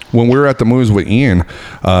 When we were at the movies with Ian,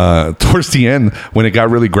 towards the end, when it got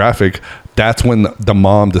really graphic, that's when the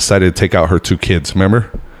mom decided to take out her 2 kids. Remember?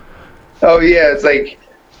 Oh yeah, it's like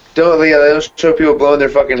they don't show people blowing their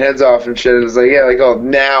fucking heads off and shit. It's like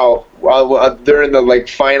now they're in the like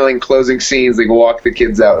final and closing scenes, like walk the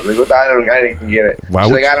kids out. Like I didn't get it. Why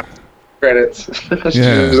She's would like I don't credits.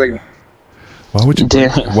 Yeah. She's like, why would you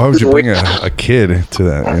bring a kid to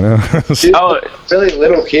that? Oh, really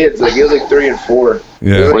little kids. Like it was like 3 and 4.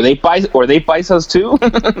 Yeah. Were they Bisons too?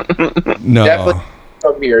 No. Definitely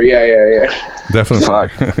from here. Yeah. Definitely.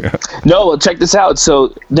 Fuck. No, well, check this out.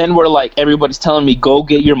 So then we're like, everybody's telling me, go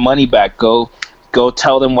get your money back. Go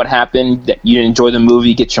tell them what happened, that you enjoy the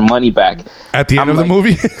movie, get your money back. At the end of like, the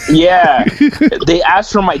movie? Yeah. They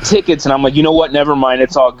asked for my tickets, and I'm like, you know what? Never mind.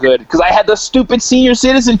 It's all good. Because I had the stupid senior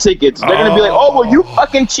citizen tickets. They're going to be like, oh, well, you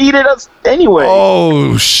fucking cheated us anyway.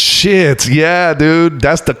 Oh, shit. Yeah, dude.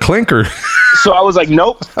 That's the clinker. So I was like,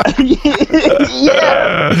 nope.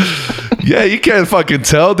 Yeah. Yeah, you can't fucking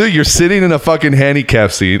tell, dude. You're sitting in a fucking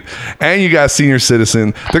handicap seat, and you got senior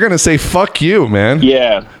citizen. They're going to say, fuck you, man.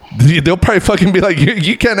 Yeah. They'll probably fucking be like,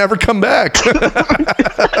 you can't ever come back.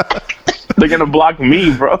 They're gonna block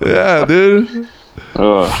me, bro. Yeah, dude.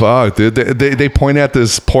 Fuck, dude. They point at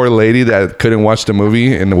this poor lady that couldn't watch the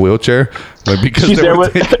movie in the wheelchair, like because she's there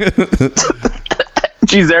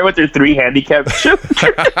with her 3 handicapped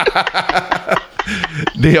children.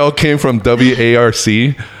 They all came from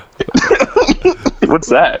WARC. What's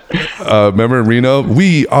that? Remember in Reno?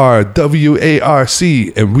 We are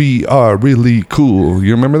WARC and we are really cool.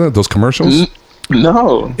 You remember that? Those commercials?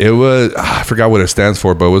 No. It was, I forgot what it stands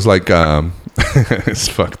for, but it was like, it's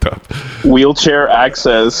fucked up. Wheelchair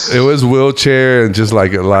access. It was wheelchair and just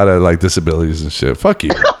like a lot of like disabilities and shit. Fuck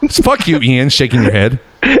you. Fuck you, Ian, shaking your head.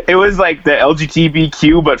 It was like the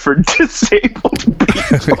LGBTQ, but for disabled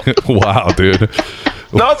people. Wow, dude.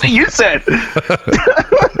 No, that's what you said.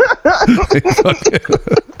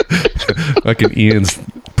 Fucking Ian's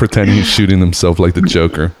pretending he's shooting himself like the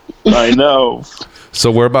Joker. I know.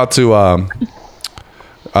 So we're about to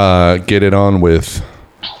get it on with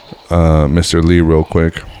Mr. Lee real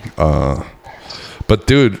quick. But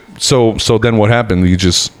dude, so then what happened? You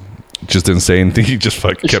just didn't say anything. You just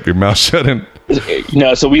fucking kept your mouth shut. And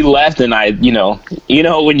no, so we left, and I,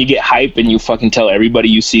 when you get hype and you fucking tell everybody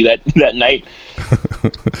you see that night.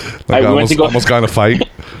 like almost got in a fight.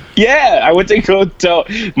 Yeah, I went to go tell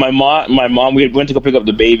my mom. We went to go pick up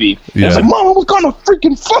the baby. Yeah. I was like, Mom, I was gonna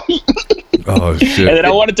freaking fight. Oh shit! And then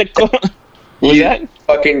I wanted to go. What was that?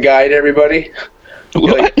 Fucking guide everybody.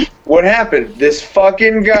 What? Like, what happened? This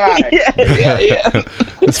fucking guy. Yeah.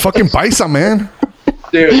 It's fucking Bison, man.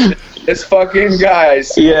 Dude, this fucking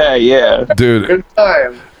guys. Yeah. Dude. Good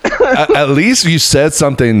time. At least you said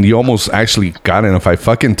something. You almost actually got in a fight.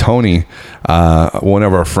 Fucking Tony, one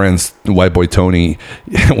of our friends, white boy Tony,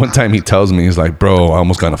 one time he tells me, he's like, bro, I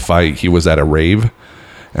almost got in a fight. He was at a rave.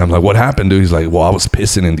 And I'm like, what happened, dude? He's like, well, I was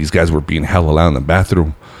pissing and these guys were being hella loud in the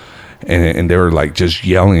bathroom. And they were like just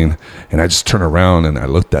yelling. And I just turned around and I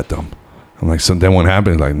looked at them. I'm like, so then what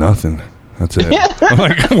happened? He's like, nothing. That's it. I'm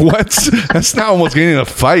like, what? That's not almost getting in a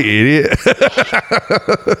fight, idiot.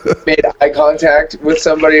 Made eye contact with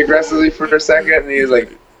somebody aggressively for a second, and he was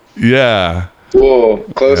like, yeah. Whoa,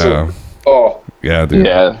 closer. Yeah. Oh. Yeah, dude.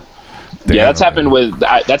 Yeah. Damn, yeah, that's happened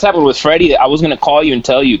with Freddie. I was gonna call you and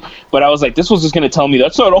tell you, but I was like, this was just gonna tell me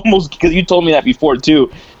that's not almost, because you told me that before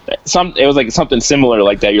too. It was like something similar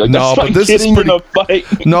like that. You're like, no, that's but this is in a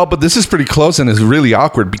fight. No, but this is pretty close and it's really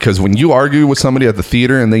awkward because when you argue with somebody at the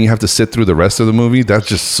theater and then you have to sit through the rest of the movie, that's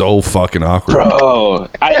just so fucking awkward. Bro,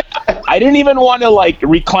 I didn't even want to like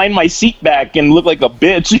recline my seat back and look like a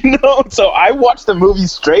bitch, So I watched the movie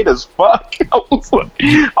straight as fuck. I was like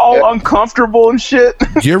all uncomfortable and shit.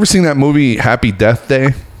 You ever seen that movie Happy Death Day?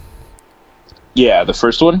 Yeah, the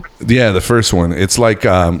first one? Yeah, the first one. It's like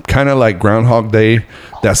kind of like Groundhog Day,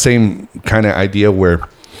 that same kind of idea where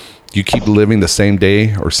you keep living the same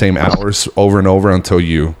day or same hours over and over until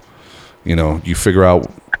you figure out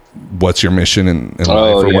What's Your Mission in Life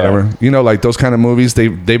or whatever. You know, like those kind of movies. They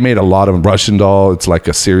made a lot of Russian Doll. It's like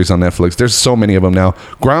a series on Netflix. There's so many of them now.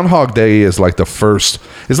 Groundhog Day is like the first.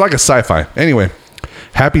 It's like a sci-fi. Anyway,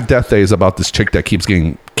 Happy Death Day is about this chick that keeps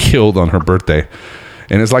getting killed on her birthday.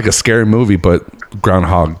 And it's like a scary movie, but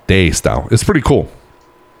Groundhog Day style. It's pretty cool.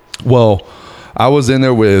 Well, I was in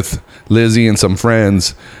there with Lizzie and some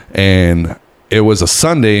friends, and it was a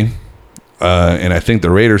Sunday, and I think the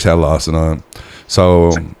Raiders had lost it on.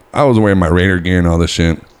 So I was wearing my Raider gear and all this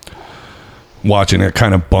shit, watching it,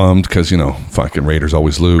 kind of bummed because, you know, fucking Raiders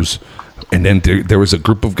always lose. And then there was a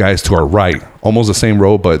group of guys to our right, almost the same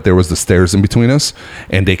row, but there was the stairs in between us,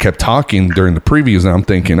 and they kept talking during the previews, and I'm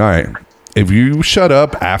thinking, all right, if you shut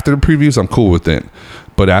up after the previews, I'm cool with it.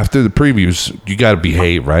 But after the previews, you got to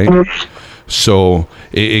behave, right? So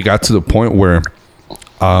it got to the point where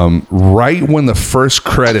right when the first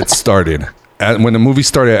credits started, when the movie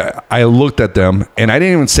started, I looked at them, and I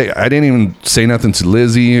didn't even say nothing to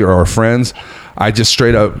Lizzie or our friends. I just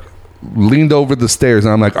straight up leaned over the stairs,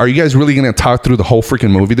 and I'm like, are you guys really going to talk through the whole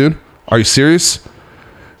freaking movie, dude? Are you serious?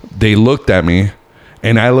 They looked at me.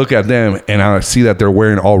 And I look at them, and I see that they're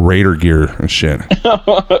wearing all Raider gear and shit.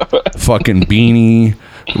 Fucking beanie,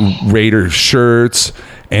 Raider shirts.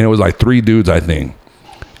 And it was like 3 dudes, I think.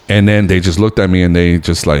 And then they just looked at me, and they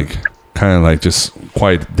just like, kind of like just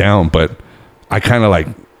quieted down. But I kind of like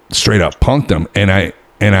straight up punked them. And I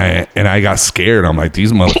got scared. I'm like,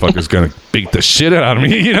 these motherfuckers going to beat the shit out of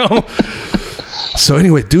me, you know? So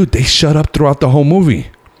anyway, dude, they shut up throughout the whole movie.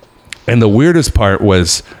 And the weirdest part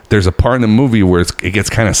was there's a part in the movie where it gets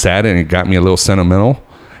kind of sad, and it got me a little sentimental,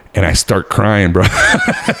 and I start crying, bro.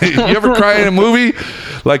 You ever cry in a movie?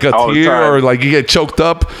 Like a tear, or like you get choked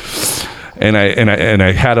up? And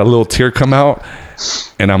I had a little tear come out,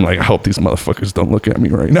 and I'm like, I hope these motherfuckers don't look at me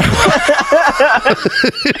right now.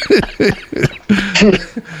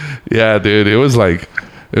 Yeah, dude, it was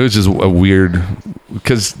just a weird,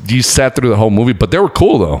 because you sat through the whole movie, but they were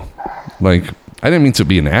cool though. Like, I didn't mean to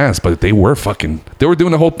be an ass, but they were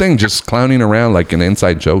doing the whole thing, just clowning around like an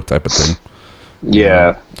inside joke type of thing.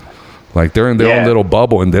 Yeah. Like they're in their own little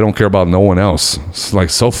bubble, and they don't care about no one else. It's like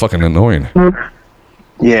so fucking annoying.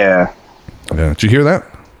 Yeah. Did you hear that?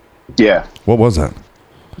 Yeah. What was that?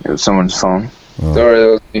 It was someone's phone. Oh. Sorry, that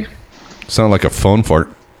was me. Sounded like a phone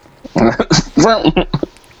fart. Sound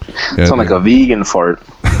like a vegan fart.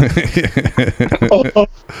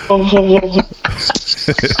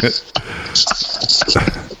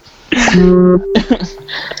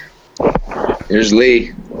 Here's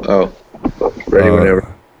Lee. Oh, ready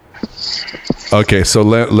whenever. Okay, so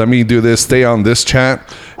let me do this. Stay on this chat,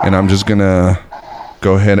 and I'm just gonna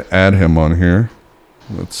go ahead and add him on here.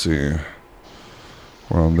 Let's see.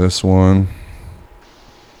 We're on this one.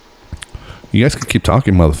 You guys can keep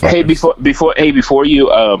talking, motherfucker. Hey,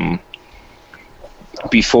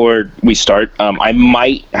 before we start, I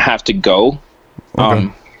might have to go.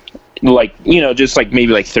 Okay. Like, you know, just like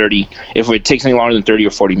maybe like 30. If it takes any longer than 30 or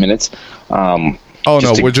 40 minutes. Oh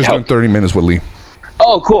no, we're just doing 30 minutes with Lee.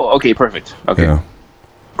 Oh, cool. Okay, perfect. Okay. Yeah.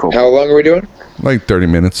 Cool. How long are we doing? Like 30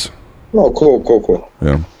 minutes. Oh, cool.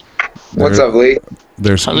 Yeah. What's up, Lee?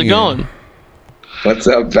 How's it going? What's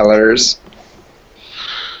up, fellers?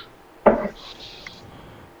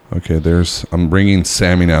 Okay, I'm bringing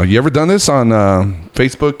Sammy now. You ever done this on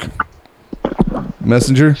Facebook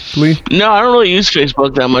Messenger, Lee? No, I don't really use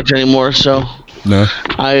Facebook that much anymore, so No.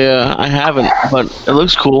 I haven't, but it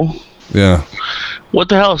looks cool. Yeah. What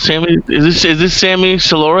the hell, Sammy? Is this Sammy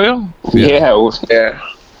Solorio? Yeah.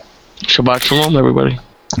 Shabbat shalom, everybody.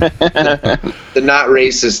 The not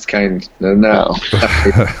racist kind. No.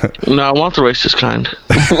 No, I want the racist kind.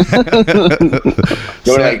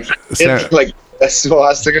 Like a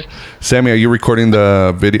swastika. Sammy, are you recording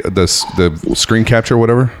the video, the screen capture, or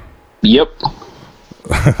whatever? Yep.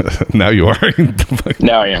 Now you are.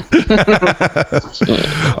 Now I am.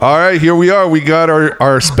 All right, here we are. We got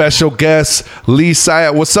our special guest, Lee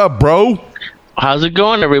Syatt. What's up, bro? How's it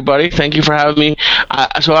going, everybody? Thank you for having me. I'm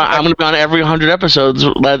going to be on every 100 episodes.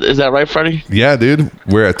 Is that right, Freddie? Yeah, dude.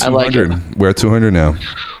 We're at 200. Like We're at 200 now.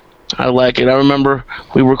 I like it. I remember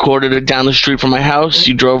we recorded it down the street from my house.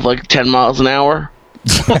 You drove like 10 miles an hour.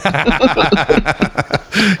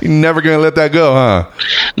 You're never going to let that go, huh?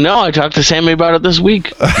 No, I talked to Sammy about it this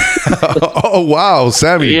week. Oh, wow,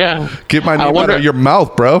 Sammy. Yeah. Get my name out of your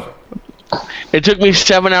mouth, bro. It took me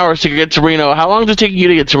 7 hours to get to Reno. How long did it take you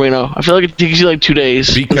to get to Reno? I feel like it takes you like 2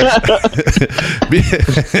 days.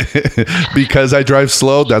 Because I drive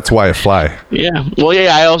slow, that's why I fly. Yeah. Well,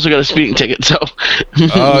 yeah, I also got a speeding ticket, so.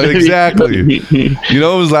 Oh, exactly. You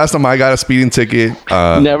know, it was last time I got a speeding ticket.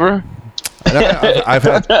 Never? I've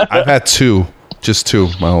had 2. Just 2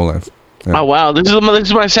 my whole life. Yeah. Oh wow, this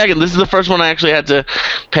is my second. This is the first one I actually had to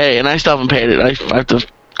pay, and I still haven't paid it. I have to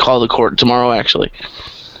call the court tomorrow, actually.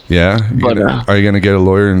 Yeah, are you gonna get a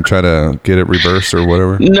lawyer and try to get it reversed or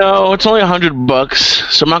whatever? No, it's only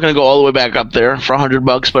 $100, so I'm not gonna go all the way back up there for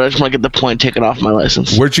 $100. But I just want to get the point taken off my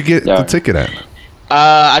license. Where'd you get the ticket at?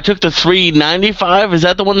 I took the 395. Is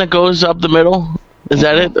that the one that goes up the middle? Is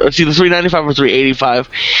that it? It's either 395 or 385.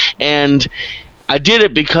 And I did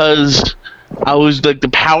it because I was like the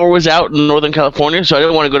power was out in Northern California, so I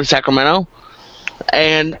didn't want to go to Sacramento.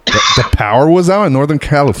 And the power was out in Northern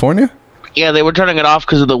California? Yeah, they were turning it off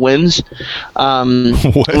because of the winds. What?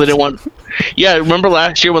 They didn't want. Yeah, remember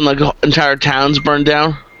last year when like entire towns burned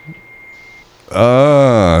down?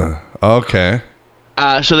 Okay.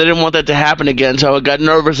 So they didn't want that to happen again. So I got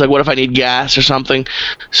nervous. Like, what if I need gas or something?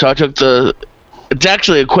 So I took it's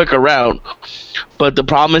actually a quicker route, but the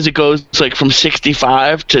problem is it goes like from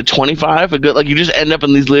 65 to 25. Like you just end up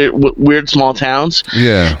in these weird small towns.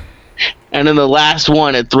 Yeah. And then the last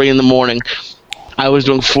one at 3 a.m, I was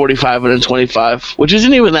doing 45 and then 25, which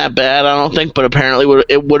isn't even that bad, I don't think. But apparently,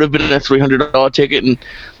 it would have been a $300 ticket, and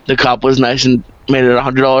the cop was nice and made it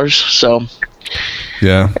 $100. So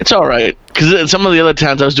yeah, it's all right. Because some of the other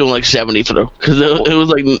towns I was doing like 70 through, because it was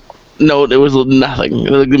like it was nothing.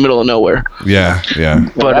 It was like the middle of nowhere. Yeah.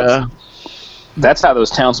 But that's how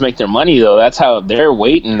those towns make their money, though. That's how they're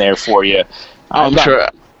waiting there for you. I'm sure.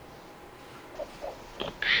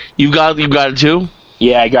 You got it too.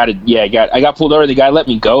 Yeah, I got it. Yeah, I got pulled over. The guy let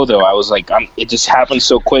me go, though. I was like, it just happened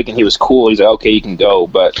so quick, and he was cool. He's like, okay, you can go.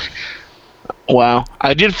 But wow,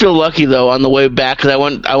 I did feel lucky though on the way back because I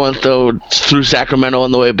went through Sacramento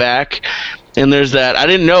on the way back, and there's that I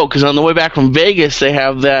didn't know because on the way back from Vegas they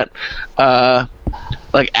have that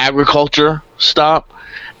like agriculture stop.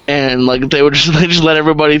 And like they just let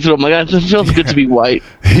everybody through. I'm like, it feels good to be white.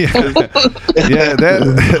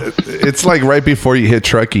 It's like right before you hit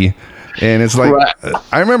Truckee. And it's like, right.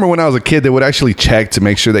 I remember when I was a kid, they would actually check to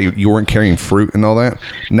make sure that you weren't carrying fruit and all that.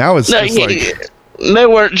 Now it's just like... They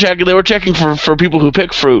weren't checking. They were checking for people who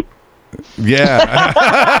pick fruit. Yeah.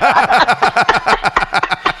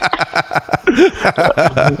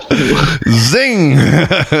 Zing!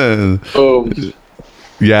 Boom.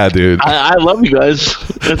 Yeah, dude. I love you guys.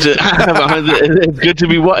 That's it. It's good to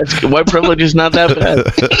be white. White privilege is not that bad.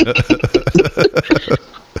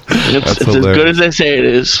 It's as good as they say it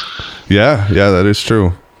is. Yeah, that is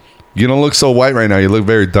true. You don't look so white right now. You look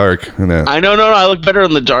very dark. I know. No, I look better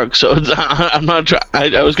in the dark. So I'm not.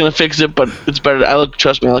 I was gonna fix it, but it's better.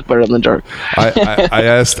 Trust me, I look better in the dark. I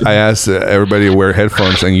asked everybody to wear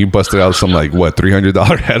headphones, and you busted out some like what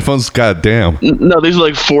 $300 headphones. God damn. No, these are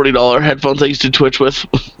like $40 headphones I used to Twitch with.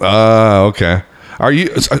 Okay. Are you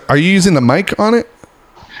using the mic on it?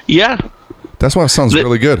 Yeah. That's why it sounds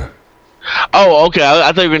really good. Oh, okay.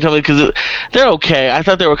 I thought you were going to tell me because they're okay. I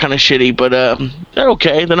thought they were kind of shitty, but they're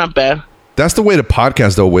okay. They're not bad. That's the way to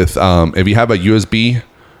podcast, though, with if you have a USB,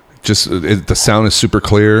 the sound is super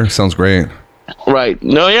clear. Sounds great. Right.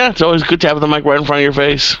 No, yeah. It's always good to have the mic right in front of your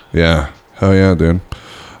face. Yeah. Hell yeah, dude.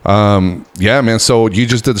 Yeah, man. So you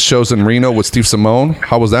just did the shows in Reno with Steve Simone.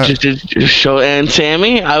 How was that? Just show and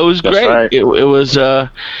Sammy. I was great. Right. It was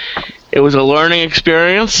a learning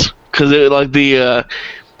experience because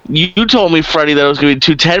you told me, Freddie, that it was going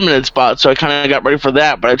to be 2 10-minute spots, so I kind of got ready for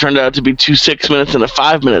that, but it turned out to be 2 6-minute and a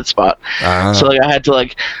 5-minute spot. So like I had to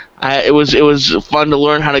it was fun to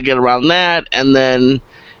learn how to get around that, and then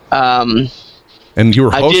and you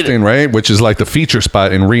were hosting, right? Which is like the feature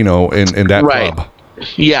spot in Reno in that club.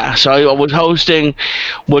 Yeah, so I was hosting,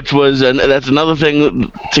 which was that's another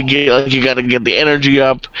thing to get. Like you got to get the energy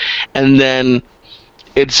up, and then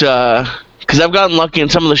it's because I've gotten lucky in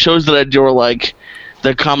some of the shows that I do are like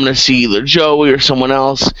they're coming to see either Joey or someone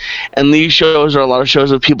else, and these shows are a lot of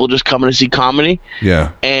shows with people just coming to see comedy.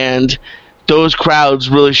 Yeah, and those crowds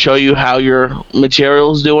really show you how your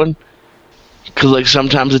material's doing. Because like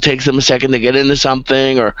sometimes it takes them a second to get into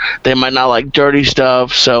something, or they might not like dirty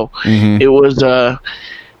stuff. So it was not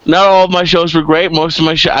all of my shows were great. Most of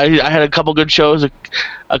my I had a couple good shows.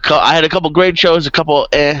 I had a couple great shows, a couple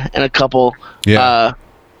and a couple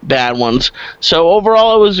bad ones. So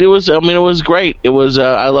overall, it was. I mean, it was great. It was.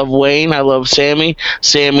 I love Wayne. I love Sammy.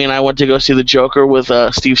 Sammy and I went to go see the Joker with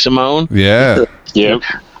Steve Simone. Yeah. Yep.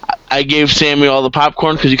 I gave Sammy all the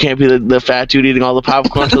popcorn because you can't be the fat dude eating all the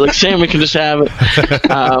popcorn. So like Sammy can just have it.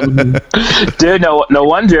 Dude, no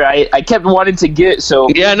wonder I kept wanting to get so.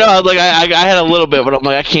 Yeah, no, like I had a little bit, but I'm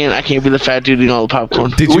like I can't be the fat dude eating all the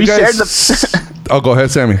popcorn. Did you guys? Oh, go ahead,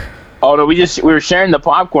 Sammy. Oh no, we were sharing the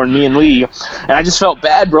popcorn, me and Lee, and I just felt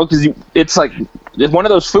bad, bro, because it's like it's one of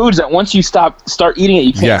those foods that once you start eating it,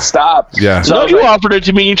 you can't stop. Yeah. So no, you offered it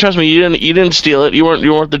to me. You trust me. You didn't steal it. You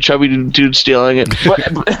weren't the chubby dude stealing it. But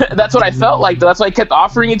that's what I felt like. That's why I kept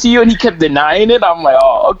offering it to you, and he kept denying it. I'm like,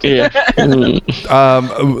 oh, okay. Yeah.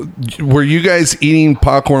 Were you guys eating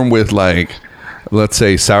popcorn with like, let's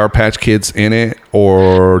say, Sour Patch Kids in it,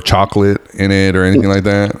 or chocolate in it, or anything like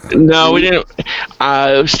that? No, we didn't.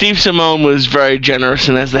 Steve Simone was very generous,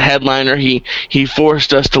 and as the headliner, he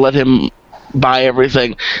forced us to let him buy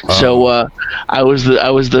everything. So I was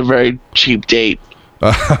the very cheap date.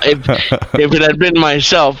 If it had been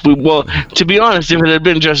myself, to be honest, if it had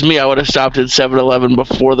been just me, I would have stopped at 7-Eleven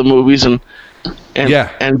before the movies and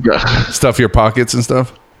stuff your pockets and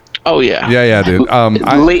stuff. Oh yeah, yeah, dude.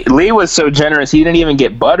 Lee was so generous; he didn't even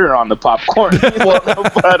get butter on the popcorn. He wanted no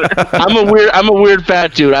butter. I'm a weird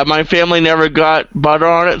fat dude. My family never got butter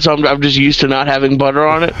on it, so I'm just used to not having butter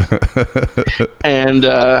on it. And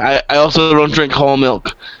I also don't drink whole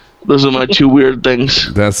milk. Those are my two weird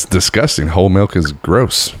things. That's disgusting. Whole milk is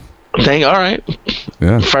gross. All right.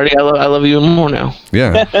 Yeah, Freddie, I love you more now.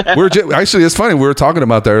 Yeah, actually, it's funny. We were talking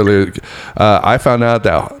about that earlier. I found out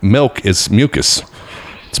that milk is mucus.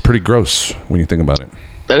 It's pretty gross when you think about it.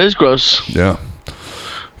 That is gross. Yeah.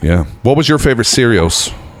 What was your favorite cereals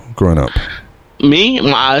growing up? Me,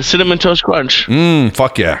 Cinnamon Toast Crunch.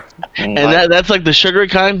 Fuck yeah. And that's like the sugary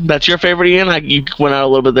kind. That's your favorite, Ian? You went out a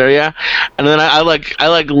little bit there, yeah. And then I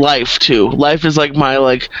like Life too. Life is like my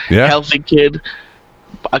healthy kid.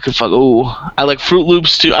 I like Fruit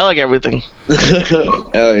Loops too. I like everything.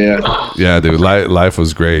 Hell yeah. Yeah, dude. Life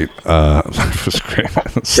was great. Life was great.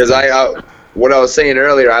 Because what I was saying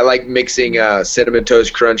earlier, I like mixing Cinnamon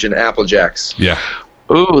Toast Crunch and Apple Jacks. Yeah.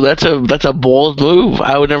 Ooh, that's a bold move.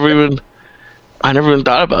 I never even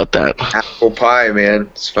thought about that. Apple pie, man.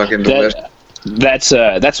 It's fucking delicious.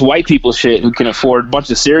 That's white people shit who can afford a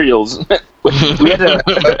bunch of cereals. we had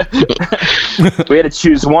to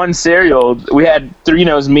choose one cereal. We had three,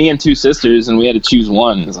 it was me and two sisters, and we had to choose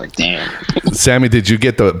one. It was like, damn. Sammy, did you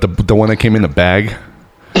get the one that came in the bag?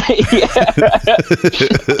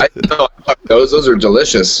 Those are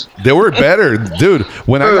delicious. They were better, dude.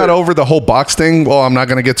 When I got over the whole box thing, I'm not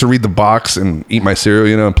gonna get to read the box and eat my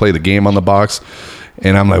cereal, and play the game on the box.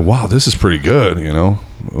 And I'm like, wow, this is pretty good,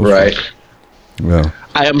 Right. Yeah.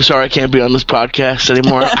 I am sorry I can't be on this podcast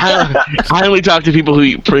anymore. I only talk to people who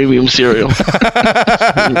eat premium cereal.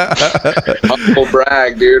 Humble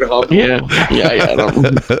brag, dude. Humble. Yeah.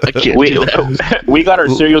 I can't do that. We got our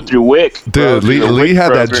cereal through WIC. Dude, Lee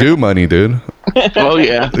had that Jew money, dude. Oh,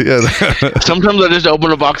 yeah. Sometimes I just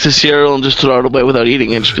open a box of cereal and just throw it away without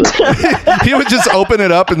eating it. He would just open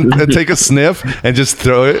it up and take a sniff and just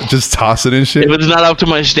throw it, just toss it and shit. If it's not up to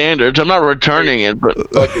my standards, I'm not returning it, but...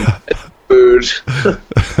 Food.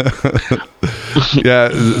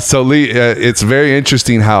 Yeah, so Lee, it's very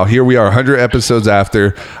interesting how here we are 100 episodes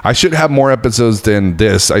after. I should have more episodes than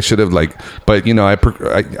this. I should have but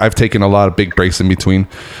I've taken a lot of big breaks in between.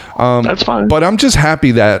 That's fine. But I'm just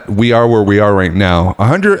happy that we are where we are right now.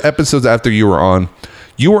 100 episodes after you were on,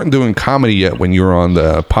 you weren't doing comedy yet when you were on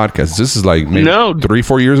the podcast. This is like maybe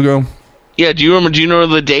 3-4 years ago. Yeah, do you know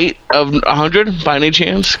the date of 100 by any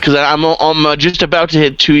chance? Because I'm just about to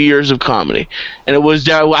hit 2 years of comedy, and it was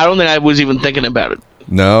I don't think I was even thinking about it.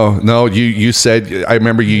 No. You said, I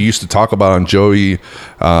remember you used to talk about on Joey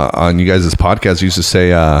on you guys' podcast. You used to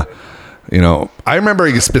say, I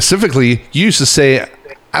remember specifically you used to say,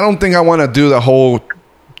 I don't think I want to do the whole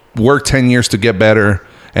work 10 years to get better.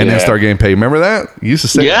 And then start getting paid. Remember that? You used to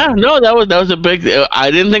say that. No, that was a big... I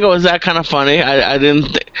didn't think it was that kind of funny. I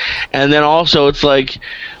didn't... And then also, it's like...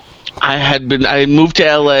 I moved to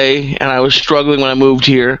LA, and I was struggling when I moved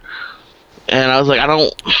here. And I was like,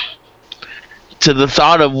 to the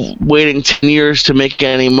thought of waiting 10 years to make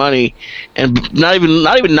any money, and not even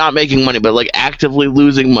not making money, but actively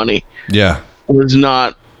losing money. Yeah. Was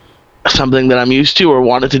not something that I'm used to or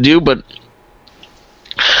wanted to do, but...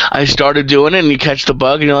 I started doing it, and you catch the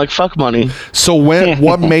bug, and you're like, "Fuck money." So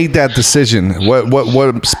what made that decision?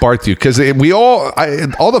 What sparked you? Because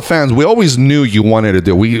all the fans, we always knew you wanted to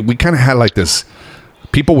do. We kind of had this.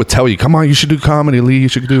 People would tell you, "Come on, you should do comedy, Lee. You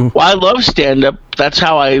should do." Well, I love stand up. That's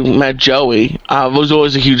how I met Joey. I was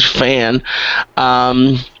always a huge fan.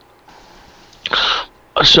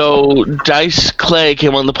 So Dice Clay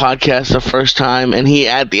came on the podcast the first time, and he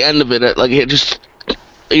at the end of it, he just.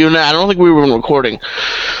 I don't think we were recording.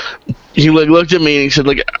 He looked at me and he said,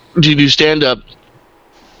 "Do you do stand up?"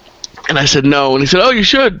 And I said no, and he said, "Oh, you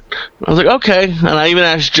should." I was like, "Okay." And I even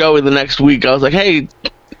asked Joey the next week. I was like, "Hey,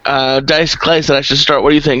 Dice Clay said I should start.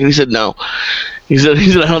 What do you think?" And he said no. He said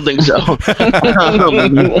I don't think so.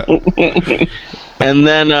 And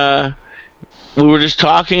then we were just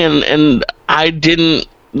talking, and I didn't.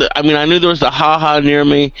 I mean, I knew there was the haha near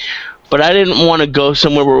me, but I didn't want to go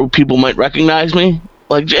somewhere where people might recognize me.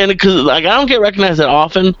 Like, and because like I don't get recognized that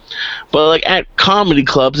often, but like at comedy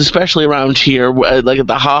clubs, especially around here, like at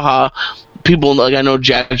the haha, people like I know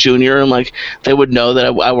Jack Jr. and like they would know that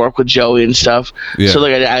I work with Joey and stuff. Yeah. So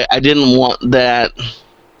like I didn't want that,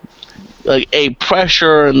 like a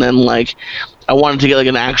pressure, and then like I wanted to get like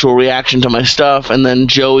an actual reaction to my stuff. And then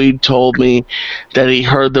Joey told me that he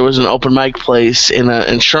heard there was an open mic place in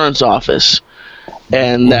an insurance office,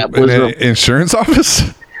 and that was an insurance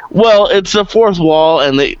office. Well, it's the fourth wall,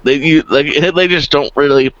 and they just don't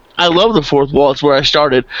really. I love the fourth wall; it's where I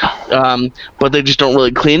started, but they just don't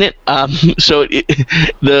really clean it. So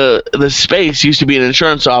the space used to be an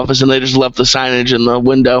insurance office, and they just left the signage in the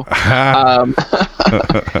window. But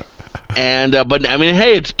I mean,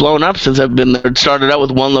 hey, it's blown up since I've been there. It started out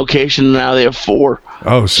with one location, and now they have 4.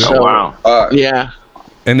 Oh shit! So, Wow. Yeah.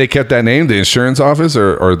 And they kept that name, the insurance office,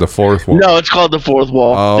 or the fourth wall? No, it's called the fourth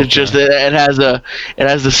wall. Oh, okay. It's just it has the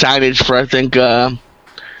signage for I think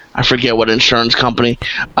I forget what insurance company.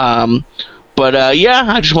 But yeah,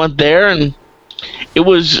 I just went there, and it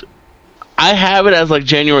was. I have it as like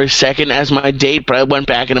January 2nd as my date, but I went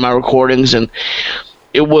back into my recordings, and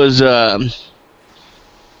it was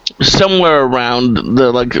somewhere around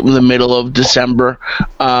the middle of December.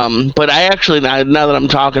 But I actually, now that I'm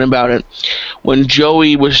talking about it, when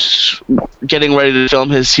Joey was getting ready to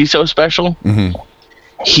film his CISO special,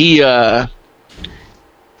 he do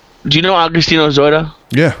you know Agostino Zoida?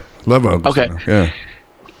 Yeah, love Agostino. Okay. Yeah.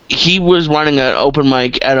 He was running an open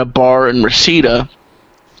mic at a bar in Reseda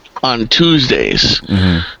on Tuesdays.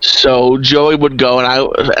 So Joey would go,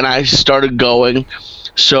 and I started going.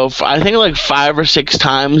 So I think like 5 or 6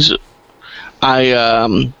 times I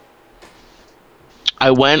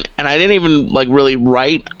went, and I didn't even like really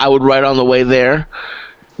write. I would write on the way there.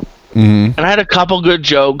 And I had a couple good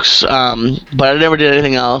jokes, but I never did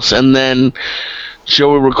anything else. And then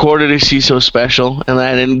Joey recorded a CISO special, and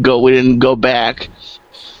we didn't go back.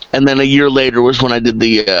 And then a year later was when I did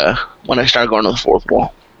when I started going to the fourth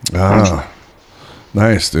wall. Ah,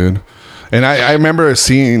 nice, dude. And I remember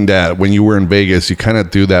seeing that when you were in Vegas, you kind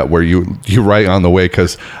of do that where you write on the way,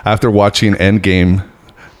 because after watching Endgame,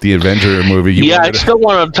 the Avenger movie, I still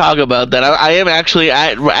want to talk about that. I am actually,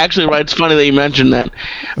 it's funny that you mentioned that.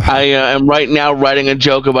 I am right now writing a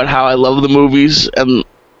joke about how I love the movies, and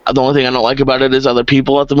the only thing I don't like about it is other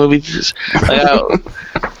people at the movies.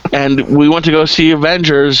 And we went to go see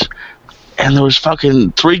Avengers, and there was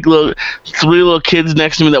fucking three little kids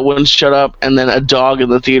next to me that wouldn't shut up, and then a dog in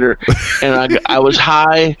the theater. And I was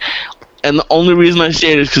high, and the only reason I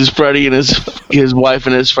stayed is because Freddie and his wife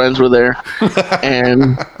and his friends were there,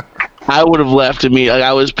 and I would have left immediately.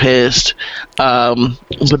 I was pissed,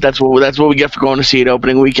 but that's what we get for going to see it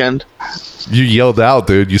opening weekend. You yelled out,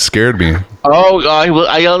 dude. You scared me. Oh,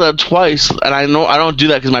 I yelled out twice, and I know I don't do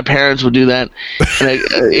that because my parents would do that, and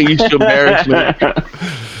it used to embarrass me.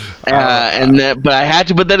 But I had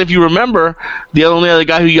to. But then, if you remember, the only other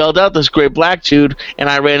guy who yelled out, this great black dude, and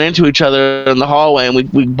I ran into each other in the hallway,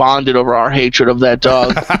 and we bonded over our hatred of that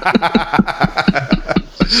dog.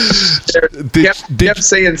 kept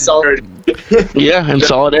saying solidarity. Yeah, in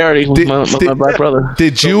solidarity with my black brother.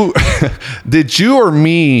 Did you or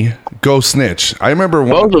me go snitch? I remember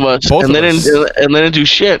both of us, and they didn't do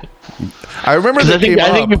shit. I remember I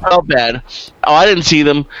think you felt bad. Oh, I didn't see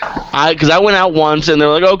them. Because I went out once, and they're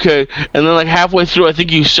like, okay. And then, like, halfway through, I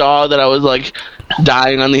think you saw that I was, like,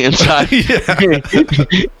 dying on the inside.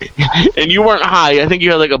 And you weren't high. I think you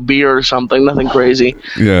had, like, a beer or something. Nothing crazy.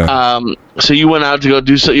 Yeah. So you went out to go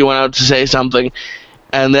do so. You went out to say something.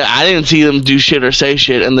 And then I didn't see them do shit or say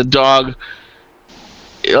shit. And the dog...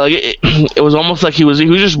 Like it was almost like he was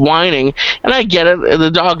just whining, and I get it.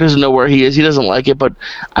 The dog doesn't know where he is. He doesn't like it, but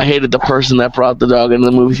I hated the person that brought the dog into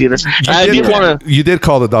the movie theater. You did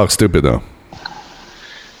call the dog stupid, though.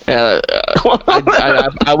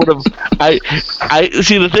 I would have. I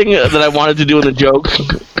see the thing that I wanted to do in the joke,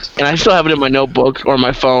 and I still have it in my notebook or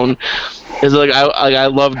my phone. Is like I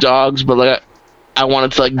love dogs, but like I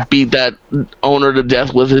wanted to like beat that owner to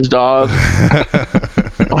death with his dog.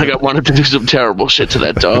 Like I wanted to do some terrible shit to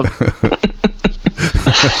that dog.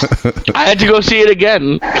 I had to go see it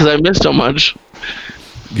again because I missed so much.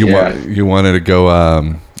 You wanted to go?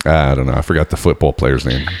 I don't know. I forgot the football player's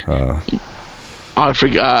name. I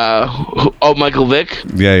forgot. Michael Vick.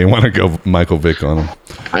 Yeah, you want to go Michael Vick on him?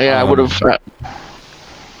 Yeah, I would have.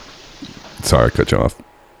 Sorry, I cut you off.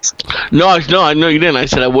 No, I know you didn't. I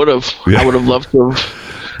said I would have. Yeah. I would have loved to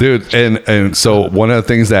have. Dude, and so one of the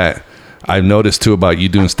things that I've noticed too about you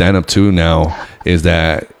doing stand-up too now is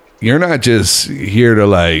that you're not just here to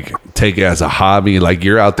like take it as a hobby. Like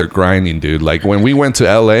you're out there grinding, dude. Like when I went to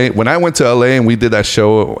LA and we did that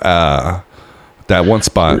show, that one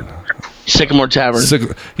spot, Sycamore Tavern.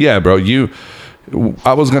 Yeah, bro.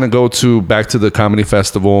 I was gonna go back to the comedy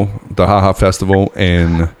festival, the Haha Festival,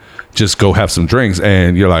 and just go have some drinks.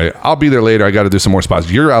 And you're like, I'll be there later. I got to do some more spots.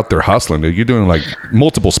 You're out there hustling, dude. You're doing like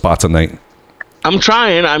multiple spots a night. I'm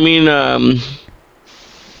trying. I mean,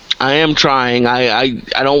 I am trying. I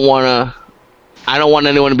don't want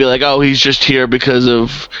anyone to be like, oh, he's just here because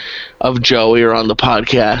of Joey or on the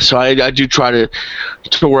podcast. So I do try to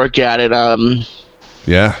work at it.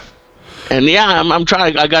 Yeah. And yeah, I'm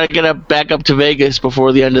trying. I got to get back up to Vegas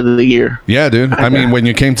before the end of the year. Yeah, dude. I mean, when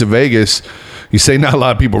you came to Vegas, you say not a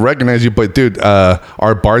lot of people recognize you, but dude,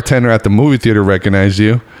 our bartender at the movie theater recognized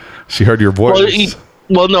you. She heard your voice.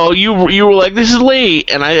 Well, no, you were like, this is Lee,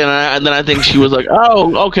 and then I think she was like,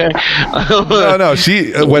 oh, okay. No,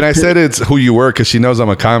 she when I said it's who you were, because she knows I'm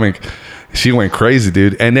a comic, she went crazy,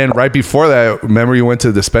 dude. And then right before that, remember you went to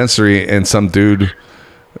the dispensary and some dude.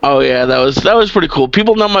 Oh yeah, that was pretty cool.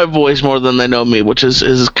 People know my voice more than they know me, which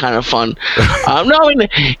is kind of fun. No, I mean,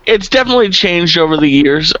 it's definitely changed over the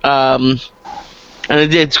years, and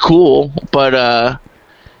it's cool, but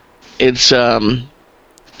it's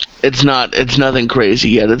nothing crazy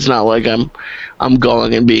yet. It's not like I'm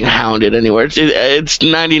going and being hounded anywhere. It's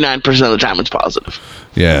 99% of the time it's positive.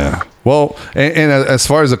 Yeah. Well, and as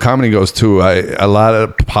far as the comedy goes too, a lot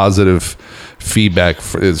of positive feedback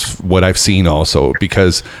is what I've seen also,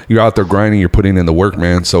 because you're out there grinding, you're putting in the work,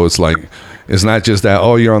 man. So it's like, it's not just that,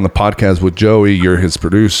 oh, you're on the podcast with Joey, you're his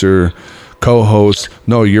producer, co-host.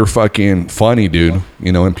 No, you're fucking funny, dude,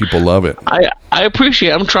 and people love it. I appreciate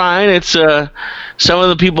it. I'm trying. It's some of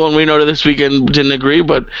the people in Reno this weekend didn't agree,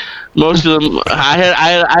 but most of them, I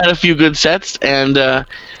had a few good sets, and I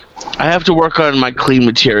have to work on my clean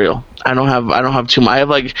material. I don't have too much. I have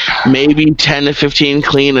like maybe 10 to 15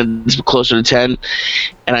 clean, and it's closer to 10,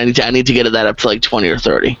 and I need to get that up to like 20 or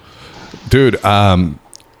 30. Dude,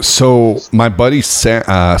 so my buddy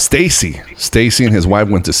Stacy and his wife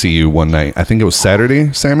went to see you one night. I think it was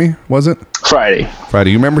Saturday, Sammy, was it? Friday.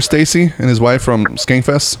 You remember Stacy and his wife from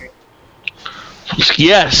Skankfest?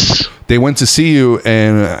 Yes. They went to see you,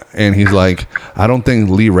 and he's like, I don't think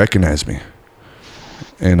Lee recognized me.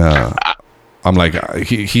 And I'm like,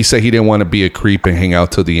 he said he didn't want to be a creep and hang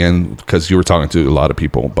out till the end because you were talking to a lot of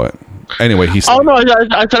people. But anyway, he said, oh no,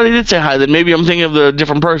 I thought he did say hi. Then maybe I'm thinking of the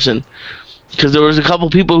different person, because there was a couple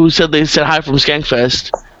people who said they said hi from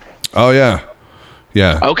Skankfest. Oh yeah.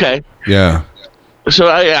 Okay. Yeah. So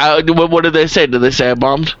what did they say? Did they say I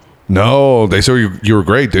bombed? No, they said you were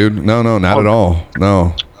great, dude. No, not at all.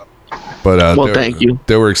 No. But well, thank you.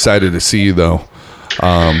 They were excited to see you though.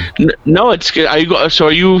 No, it's good.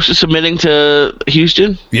 Are you submitting to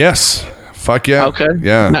Houston? Yes. Fuck yeah. Okay.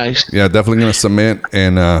 Yeah. Nice. Yeah, definitely gonna submit,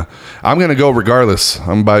 and I'm gonna go regardless. I'm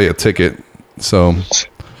gonna buy you a ticket. So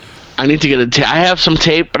I need to get I have some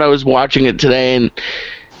tape, but I was watching it today, and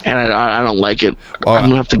I don't like it. I'm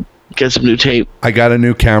gonna have to get some new tape. I got a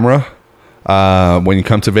new camera. When you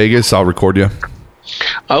come to Vegas, I'll record you.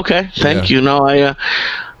 Okay. Thank you. No,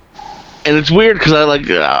 and it's weird because I like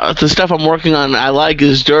the stuff I'm working on. I like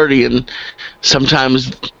is dirty, and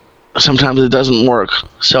sometimes it doesn't work.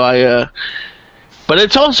 So but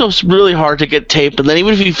it's also really hard to get tape. And then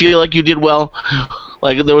even if you feel like you did well,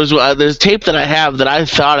 like there's tape that I have that I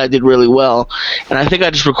thought I did really well, and I think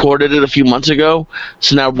I just recorded it a few months ago.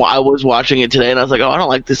 So now I was watching it today, and I was like, oh, I don't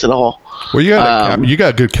like this at all. Well, you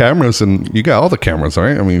got good cameras, and you got all the cameras,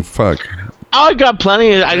 right? I mean, fuck. I got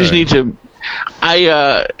plenty. I just need to.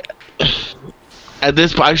 At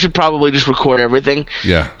this point, I should probably just record everything.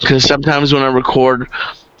 Yeah. Because sometimes when I record,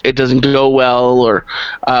 it doesn't go well, or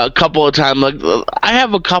a couple of times, like I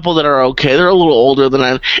have a couple that are okay. They're a little older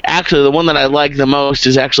than actually, the one that I like the most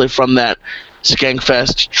is actually from that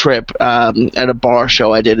Skankfest trip at a bar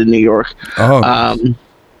show I did in New York. Oh.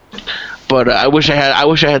 But I wish I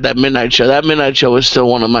had that midnight show. That midnight show is still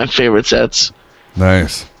one of my favorite sets.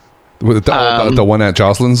 Nice. The one at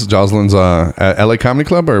Jocelyn's at LA Comedy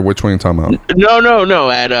Club, or which one are you talking about? No.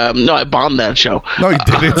 I bombed that show. No, you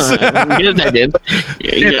didn't. Yes, I did.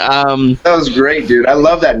 That was great, dude. I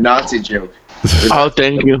love that Nazi joke. Oh,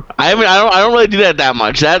 thank you. I don't really do that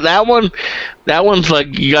much. That one's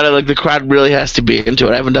like, you gotta, like, the crowd really has to be into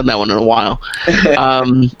it. I haven't done that one in a while.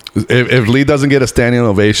 If Lee doesn't get a standing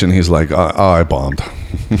ovation, he's like, oh, I bombed.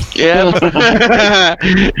 Yeah.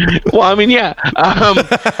 Well, I mean, yeah.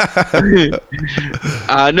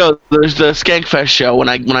 No, there's the Skankfest show when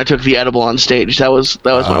I took the edible on stage. That was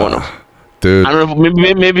my one. Dude, I don't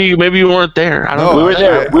know. Maybe you weren't there. I don't know. We were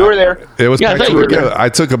there. We were there. it was. Yeah, I thought you were there. I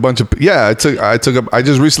took a bunch of. Yeah, I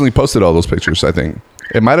just recently posted all those pictures. I think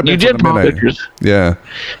it might have been You did from the post midnight. pictures. Yeah,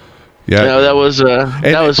 yeah. No, that was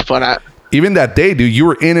fun. Even that day, dude, you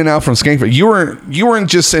were in and out from Skankfest. You weren't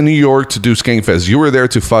just in New York to do Skankfest. You were there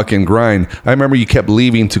to fucking grind. I remember you kept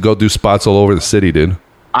leaving to go do spots all over the city, dude.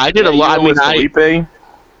 I did a lot. I mean, Felipe.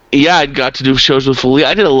 yeah, I got to do shows with Felipe.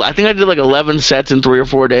 I think I did like 11 sets in 3 or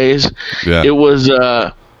 4 days. Yeah. It was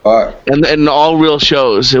and all real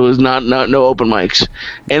shows. It was not no open mics.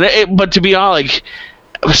 And but to be honest,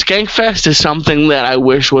 like Skankfest is something that I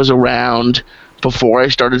wish was around before I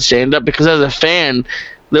started stand up, because as a fan,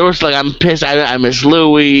 there was like, I'm pissed. I miss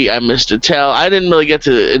Louis. I miss Attell. I didn't really get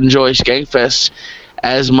to enjoy Skankfest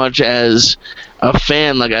as much as a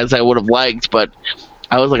fan, like as I would have liked. But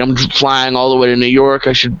I was like, I'm flying all the way to New York.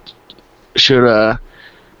 I should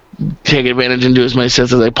take advantage and do as many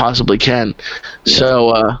sets as I possibly can.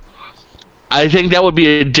 So I think that would be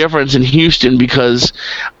a difference in Houston, because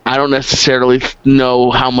I don't necessarily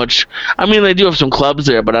know how much. I mean, they do have some clubs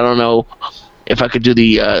there, but I don't know if I could do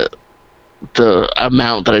the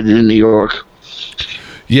amount that I did in New York.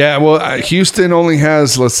 Yeah, well, Houston only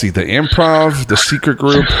has, let's see, the Improv, the Secret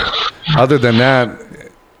Group. Other than that,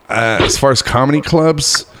 as far as comedy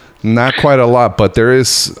clubs, not quite a lot, but there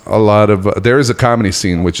is a comedy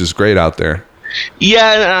scene, which is great out there.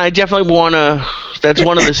 Yeah, and I definitely want to. That's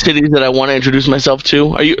one of the cities that I want to introduce myself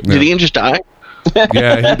to. Did Ian just die?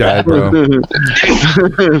 Yeah, he died, bro.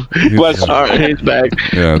 Bless. All right, he's back.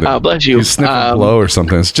 Yeah, bless you. He's sniffing blow or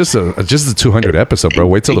something. It's just a 200 episode, bro.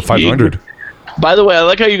 Wait till the 500. By the way, I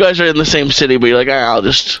like how you guys are in the same city, but you're like, all right, I'll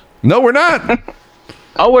just. No, we're not.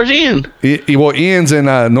 Oh, where's Ian? Well, Ian's in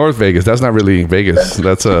North Vegas. That's not really Vegas.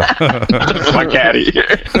 That's My caddy.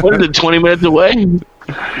 What is it? 20 minutes away?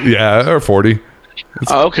 Yeah, or 40.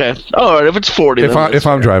 Oh, okay. All right. If it's 40, If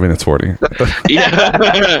I'm driving, it's 40.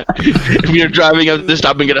 Yeah. If you're driving, you have to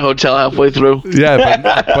stop and get a hotel halfway through. Yeah,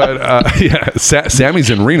 but yeah, Sammy's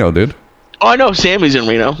in Reno, dude. Oh, I know. Sammy's in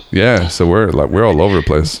Reno. Yeah, so we're all over the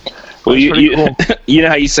place. Well, Cool. you know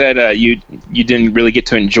how you said you didn't really get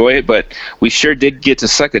to enjoy it, but we sure did get to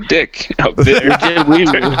suck a dick out there. Thank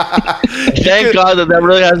God that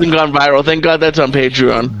really hasn't gone viral. Thank God that's on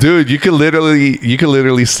Patreon. Dude, you could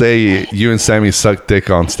literally say you and Sammy suck dick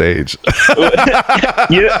on stage.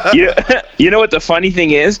 You know what the funny thing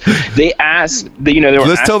is? They asked, they were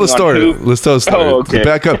Let's tell the story. Let's tell the story. Oh, okay.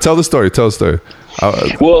 Back up. Tell the story.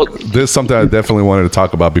 Well, this is something I definitely wanted to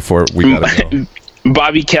talk about before we gotta go.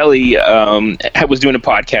 Bobby Kelly was doing a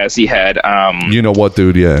podcast. He had You know what,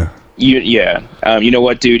 dude? Yeah. You know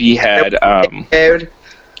what, dude? He had Dude.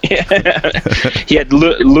 he had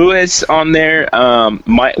Lewis on there.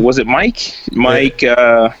 Was it Mike? Mike.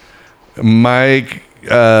 Mike.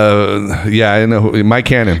 Yeah, I know. Mike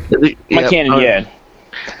Cannon. Mike Cannon. Yeah.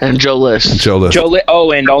 And Joe List.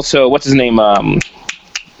 Oh, and also what's his name?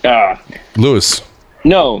 Lewis.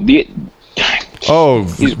 No, Rich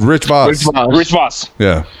Voss. Rich Voss.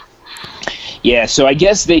 Yeah. Yeah, so I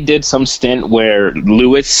guess they did some stint where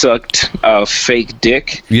Lewis sucked a fake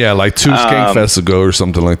dick. Yeah, like 2 Skankfests ago or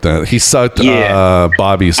something like that. He sucked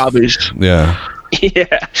Bobby's. Yeah.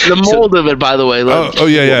 Yeah. The mold of it, by the way.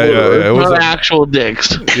 Yeah. It was not actual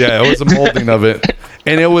dicks. Yeah, it was a molding of it,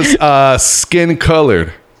 and it was skin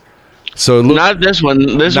colored. So it looked, not this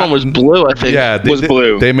one. This one was blue, I think. Yeah, was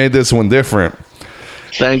blue. They made this one different.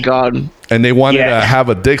 Thank God. And they wanted to have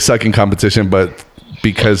a dick sucking competition, but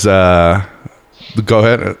because go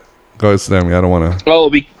ahead, Sammy. I don't want to.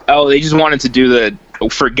 They just wanted to do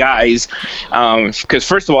for guys, because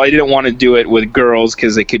first of all, they didn't want to do it with girls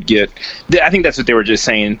because they could get. I think that's what they were just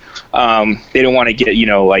saying. They didn't want to get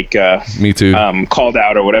Me too. Called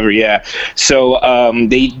out or whatever. Yeah. So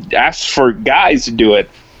they asked for guys to do it.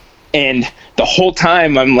 And the whole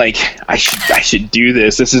time I'm like, I should do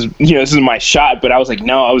this. This is my shot. But I was like,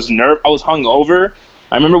 no, I was hungover.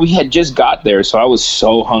 I remember we had just got there, so I was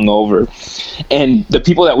so hungover. And the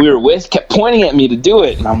people that we were with kept pointing at me to do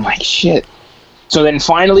it, and I'm like, shit. So then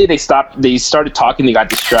finally they stopped. They started talking. They got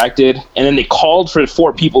distracted, and then they called for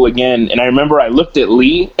 4 people again. And I remember I looked at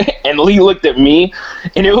Lee, and Lee looked at me,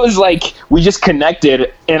 and it was like we just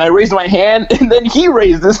connected. And I raised my hand, and then he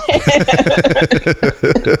raised his hand.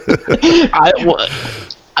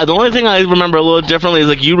 The only thing I remember a little differently is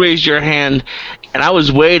like you raised your hand, and I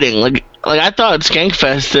was waiting. Like I thought at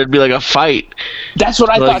Skankfest there'd be like a fight. That's what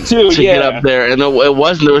I thought too. To get up there, and it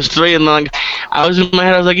wasn't. There was 3, and like I was in my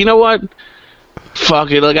head. I was like, you know what?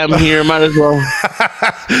 Fuck it, like I'm here, might as well.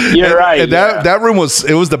 You're right. And that room was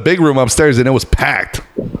the big room upstairs, and it was packed.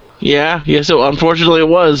 Yeah. So unfortunately, it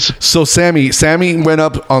was. So Sammy went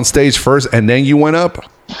up on stage first, and then you went up.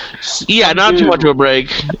 Yeah, not too much of a break.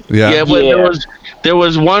 Yeah. But there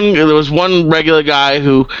was one regular guy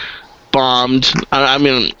who bombed. I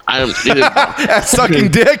mean, At sucking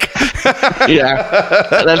dick. Yeah,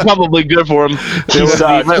 that's probably good for him.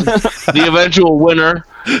 The eventual winner,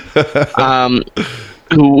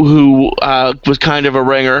 who was kind of a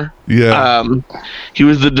ringer. Yeah. He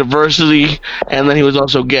was the diversity, and then he was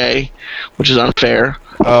also gay, which is unfair.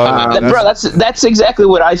 Bro, that's exactly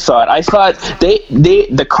what I thought. I thought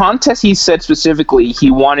the contest he said specifically,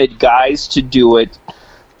 he wanted guys to do it.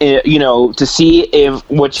 To see if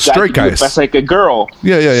which guy could do it best like a girl.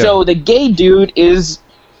 Yeah. So the gay dude is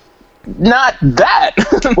not that.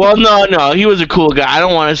 Well, no, he was a cool guy. I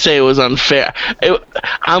don't want to say it was unfair.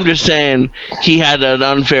 I'm just saying he had an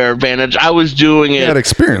unfair advantage. I was doing it. He had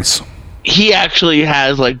experience. He actually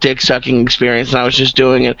has like dick sucking experience, and I was just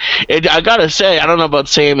doing it. I gotta say, I don't know about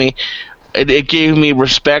Sammy. It gave me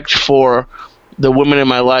respect for the women in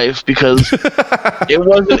my life because it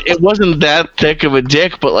wasn't that thick of a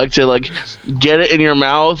dick, but like to like get it in your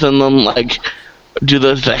mouth and then like do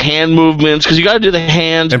the hand movements, because you got to do the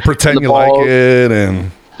hand and pretend you like it.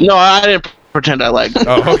 And no, I didn't pretend I liked it.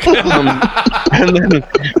 Oh, okay.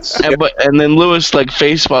 and then Lewis like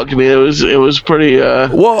face fucked me. It was pretty.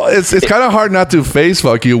 Well, it's kind of hard not to face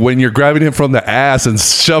fuck you when you're grabbing him from the ass and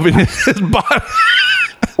shoving it in his body.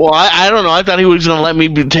 Well, I don't know. I thought he was going to let me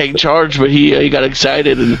take charge, but he got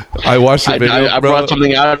excited, and I watched the video. I brought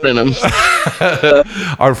something out in him.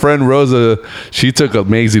 Our friend Rosa, she took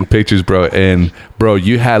amazing pictures, bro. And bro,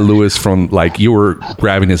 you had Lewis from like you were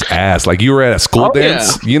grabbing his ass, like you were at a school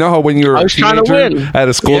dance. Yeah. You know how when you were a teenager at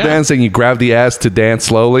a school dance and you grab the ass to dance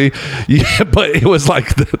slowly, but it was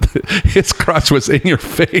like his crotch was in your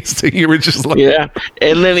face, and you were just like, yeah.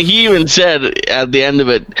 And then he even said at the end of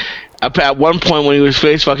it. At one point when he was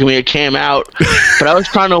face fucking me, it came out, but I was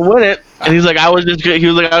trying to win it, and he's like, I was gonna take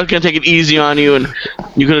it easy on you, and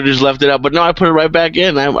you could have just left it out, but no, I put it right back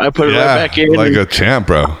in. I put it right back in, like a champ,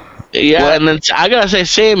 bro. Yeah, and then I gotta say,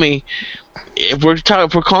 Sammy, if we're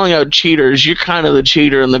calling out cheaters, you're kind of the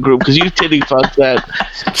cheater in the group because you titty fucked that,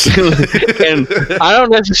 and I don't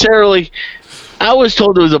necessarily. I was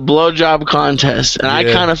told it was a blowjob contest, and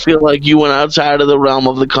I kind of feel like you went outside of the realm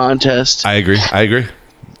of the contest. I agree.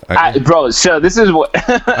 Bro, so this is what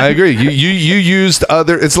I agree. You used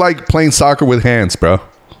other. It's like playing soccer with hands, bro.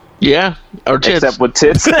 Yeah, or tits. Except with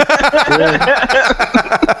tits.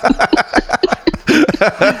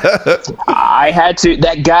 I had to.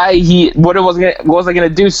 That guy. What was I gonna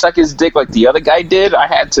do? Suck his dick like the other guy did? I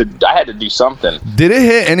had to do something. Did it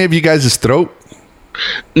hit any of you guys' throat?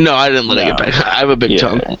 No, I didn't let it get back. I have a big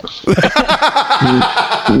tongue.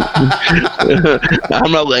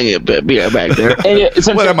 I'm not letting it be back there.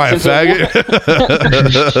 What am I, a faggot?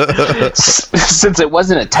 Since it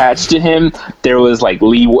wasn't attached to him, there was like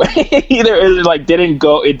leeway. It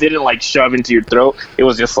didn't like shove into your throat. It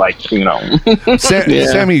was just like,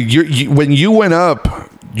 Sammy, when you went up,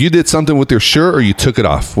 you did something with your shirt, or you took it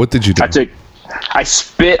off? What did you do? I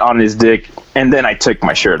spit on his dick, and then I took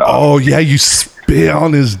my shirt off. Oh yeah, you spit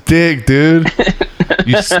on his dick, dude.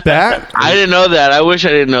 You spat? I didn't know that. I wish I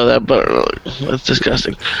didn't know that, but that's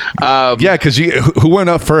disgusting. Yeah, because who went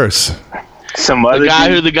up first? Some other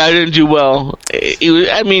the guy didn't do well. He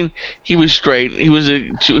was straight. He was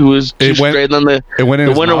too straight. On the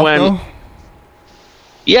winner went.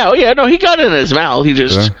 Yeah, oh yeah, no, he got it in his mouth. He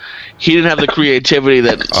just he didn't have the creativity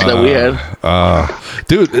that we had.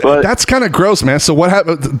 Dude, that's kind of gross, man. So what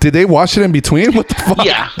happened? Did they wash it in between? What the fuck?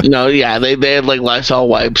 Yeah, no, yeah, they had like Lysol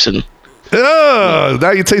wipes and.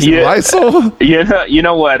 Now you taste Lysol. You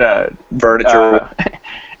know what? Furniture.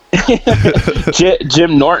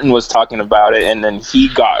 Jim Norton was talking about it, and then he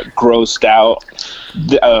got grossed out.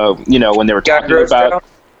 When they were talking about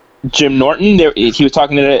Jim Norton, he was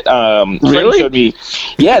talking to it. Really? Showed me.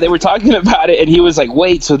 Yeah, they were talking about it, and he was like,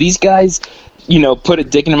 "Wait, so these guys." Put a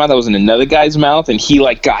dick in their mouth that was in another guy's mouth, and he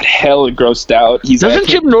like got hella grossed out. Doesn't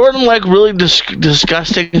Jim Norton like really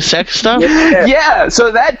disgusting sex stuff? Yeah,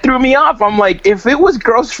 so that threw me off. I'm like, if it was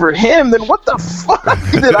gross for him, then what the fuck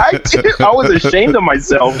did I do? I was ashamed of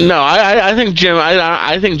myself. No, I think Jim.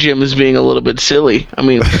 I think Jim is being a little bit silly. I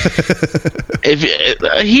mean,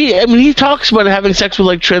 he talks about having sex with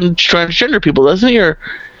like transgender people, doesn't he? Or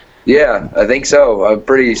yeah, I think so. I'm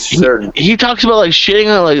pretty certain. He talks about like shitting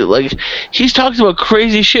on like he's talked about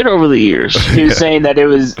crazy shit over the years. He was saying that it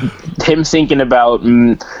was him thinking about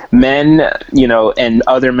men, and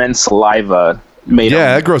other men's saliva made him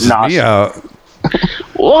that grosses me out.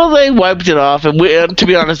 Well, they wiped it off, and to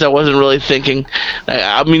be honest, I wasn't really thinking.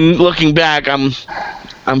 I mean, looking back,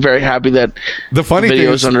 I'm very happy that The funny thing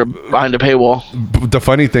videos is, behind a paywall. the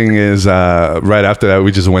funny thing is, right after that,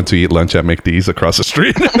 we just went to eat lunch at McD's across the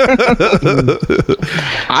street.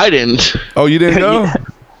 I didn't. Oh, you didn't go?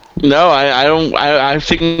 No, I don't. I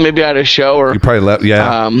think maybe I had a show or You probably left.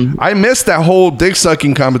 Yeah, I missed that whole dick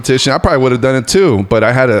sucking competition. I probably would have done it too, but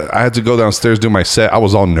I had to go downstairs do my set. I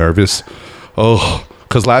was all nervous. Oh,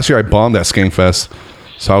 because last year I bombed at Skankfest,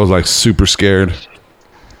 so I was like super scared.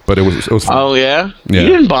 But it was fun. Oh yeah? Yeah. You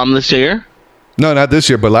didn't bomb this year. No, not this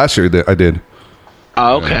year, but last year I did.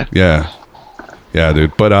 Oh, okay. Yeah,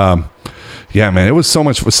 dude. But yeah, man, it was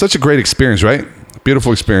such a great experience, right?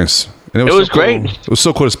 Beautiful experience. And It was so cool. great. It was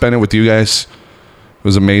so cool to spend it with you guys. It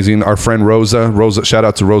was amazing. Our friend Rosa, shout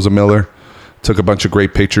out to Rosa Miller, took a bunch of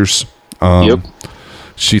great pictures. Yep.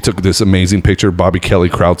 She took this amazing picture of Bobby Kelly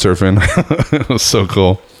crowd surfing. It was so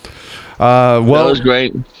cool. That was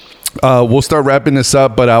great. We'll start wrapping this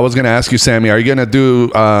up, but I was going to ask you, Sammy, are you going to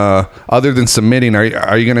do, other than submitting, are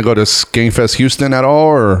you going to go to Skankfest Houston at all,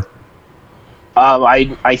 or?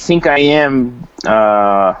 I think I am.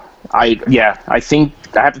 I think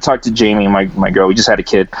I have to talk to Jamie, my girl. We just had a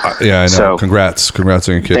kid. Yeah, I know. So, Congrats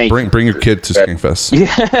on your kid. Bring your kid to Skankfest.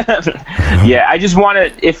 Yeah, I just want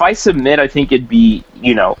to. If I submit, I think it'd be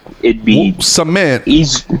Submit.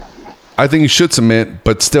 easy. I think you should submit,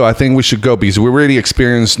 but still, I think we should go because we already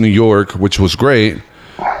experienced New York, which was great.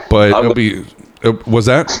 But was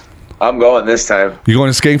that? I'm going this time. You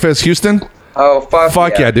going to Skankfest Houston? Oh,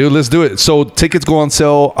 Fuck yeah, dude. Let's do it. So tickets go on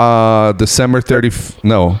sale October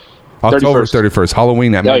 31st,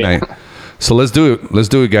 Halloween at midnight. Yeah. So let's do it. Let's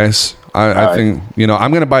do it, guys. I think,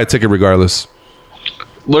 I'm going to buy a ticket regardless.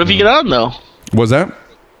 What if you get on though? Was that?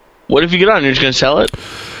 What if you get on? You're just gonna sell it?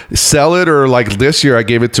 Sell it, or like this year I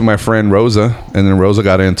gave it to my friend Rosa, and then Rosa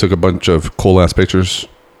got in and took a bunch of cool ass pictures.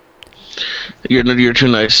 You're too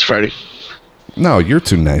nice, Freddie. No, you're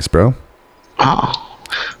too nice, bro. Oh.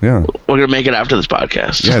 Yeah. We're gonna make it after this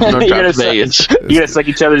podcast. Yeah, No You're drive to gonna Vegas. You're gonna suck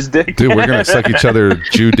each other's dick, dude. We're gonna suck each other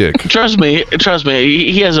Jew dick. Trust me.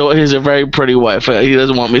 He has a very pretty wife. He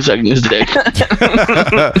doesn't want me sucking his dick.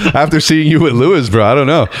 After seeing you with Lewis, bro, I don't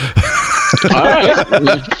know. All right.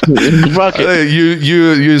 Fuck it. Hey,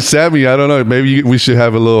 you Sammy, I don't know. Maybe we should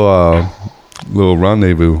have a little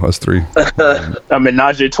rendezvous, us three. a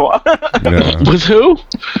menage a trois. Yeah. With who?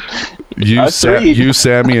 You,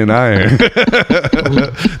 Sammy, and I.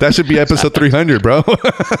 That should be episode 300, bro.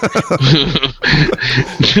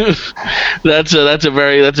 That's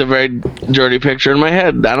a very dirty picture in my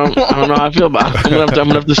head. I don't know how I feel about it. I'm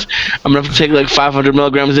gonna have to take like 500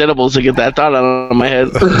 milligrams of edibles to get that thought out of my head.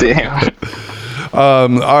 Damn.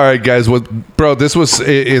 All right, guys. Bro,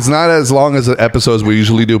 it's not as long as the episodes we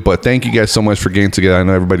usually do, but thank you guys so much for getting together. I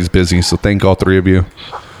know everybody's busy, so thank all three of you.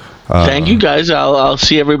 Thank you guys. I'll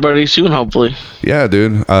see everybody soon, hopefully. Yeah,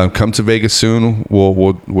 dude. Come to Vegas soon.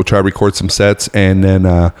 We'll try to record some sets, and then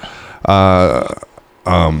I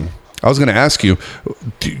was gonna ask you,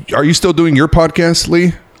 are you still doing your podcast,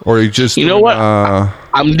 Lee, or are you just? You know what?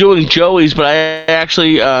 I'm doing Joey's, but I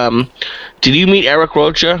actually did you meet Eric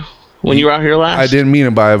Rocha when you were out here last? I didn't meet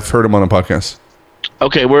him, but I've heard him on a podcast.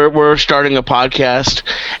 Okay, we're starting a podcast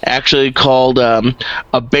actually called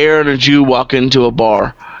 "A Bear and a Jew Walk Into a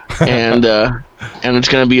Bar." and it's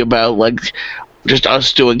going to be about like just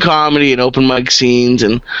us doing comedy and open mic scenes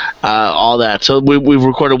and all that. So we've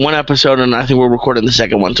recorded one episode, and I think we're recording the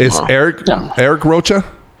second one tomorrow. It's Eric Rocha?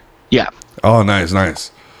 Yeah. Oh,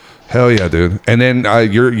 nice. Hell yeah, dude. And then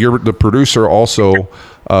you're the producer also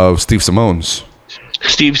of Steve Simone's.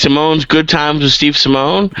 Steve Simone's Good Times with Steve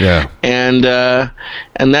Simone. Yeah. And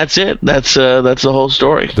that's it. That's the whole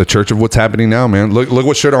story. The Church of What's Happening Now, man. Look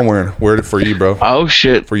what shirt I'm wearing. Wear it for you, bro. Oh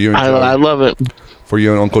shit. For you and I love it. For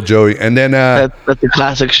you and Uncle Joey. And then that's a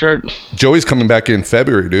classic shirt. Joey's coming back in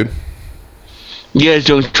February, dude. Yeah, he's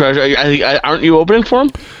doing Treasure. Aren't you opening for him?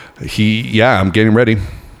 I'm getting ready.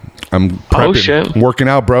 I'm prepping. Oh shit. I'm working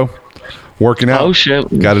out, bro. Working out. Oh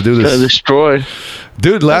shit. Got to do this. Destroy.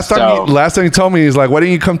 Dude, last time he told me, he's like, why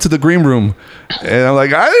didn't you come to the green room? And I'm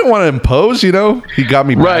like, I didn't want to impose, He got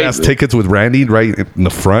me badass tickets with Randy right in the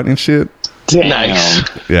front and shit. Damn. Nice.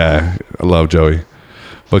 Yeah, I love Joey.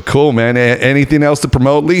 But cool, man. Anything else to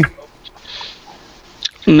promote, Lee?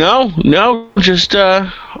 No. Just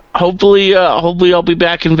hopefully I'll be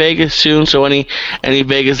back in Vegas soon. So any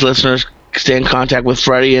Vegas listeners stay in contact with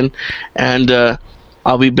Freddie and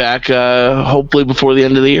I'll be back hopefully before the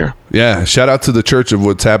end of the year. Yeah, shout out to the Church of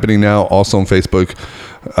What's Happening Now, also on Facebook.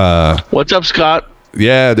 What's up, Scott?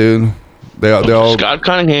 Yeah, dude. They all Scott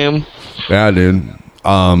Cunningham. Yeah, dude.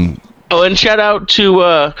 Oh, and shout out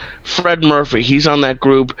to Fred Murphy. He's on that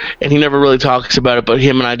group, and he never really talks about it, but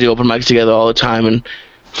him and I do open mics together all the time, and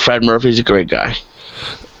Fred Murphy's a great guy.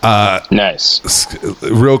 Nice.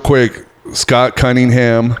 Real quick, Scott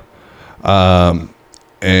Cunningham,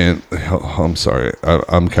 and I'm sorry,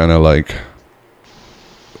 I'm kind of like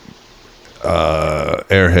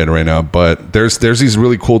airhead right now, but there's these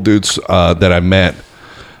really cool dudes that I met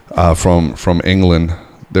from England.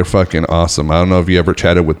 They're fucking awesome. I don't know if you ever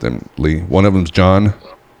chatted with them, Lee. One of them's John.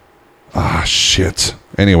 Shit.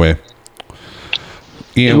 Anyway,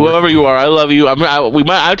 Ian, whoever you are, I love you.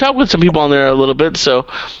 I talked with some people on there a little bit, so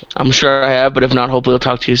I'm sure I have. But if not, hopefully I'll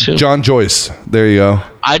talk to you soon. John Joyce. There you go.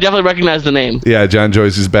 I definitely recognize the name. Yeah, John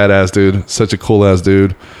Joyce. He's badass, dude. Such a cool ass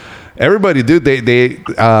dude. Everybody, dude. They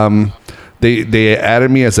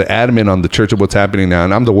added me as an admin on the Church of What's Happening Now,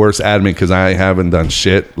 and I'm the worst admin because I haven't done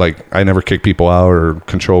shit. Like I never kick people out or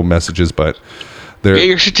control messages, but. Get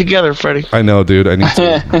your shit together, Freddie. I know, dude. I need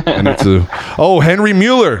to. Oh, Henry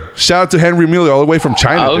Mueller. Shout out to Henry Mueller all the way from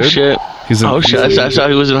China, dude. Shit. Shit. I saw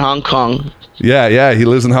he was in Hong Kong. Yeah. He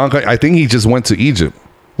lives in Hong Kong. I think he just went to Egypt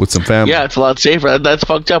with some family. Yeah, it's a lot safer. That's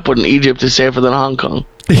fucked up when Egypt is safer than Hong Kong.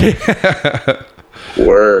 Yeah.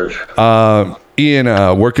 Word. Ian,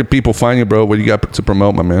 where can people find you, bro? What do you got to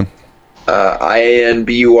promote, my man?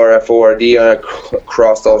 IANBURFORD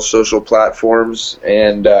across all social platforms,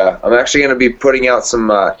 and I'm actually going to be putting out some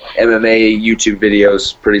MMA YouTube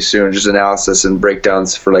videos pretty soon, just analysis and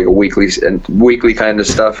breakdowns for like a weekly kind of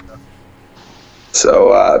stuff.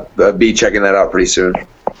 So I'll be checking that out pretty soon.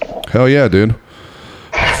 Hell yeah, dude.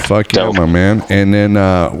 Fuck yeah, my man. And then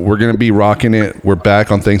we're going to be rocking it. We're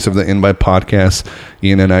back on Thanks for the Invite podcast.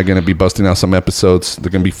 Ian and I are going to be busting out some episodes.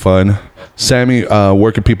 They're going to be fun. Sammy,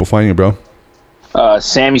 where can people find you, bro?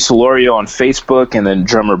 Sammy Solorio on Facebook, and then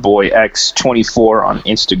Drummer Boy X24 on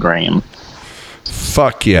Instagram.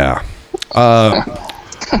 Fuck yeah.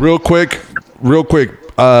 Real quick.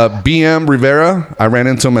 BM Rivera, I ran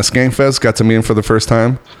into him at Skankfest, got to meet him for the first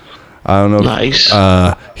time. I don't know. Nice.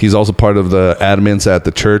 He's also part of the admins at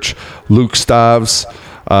the church. Luke Stavs,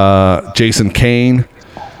 Jason Kane,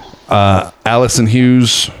 Allison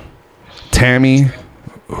Hughes, Tammy,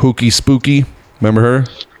 Hookie Spooky. Remember her?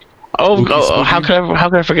 How could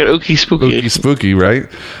I forget Ookie Spooky? Ookie Spooky, right?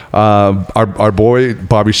 Our boy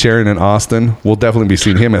Bobby Sharon in Austin. We'll definitely be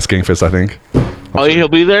seeing him at Skankfest, I think. He'll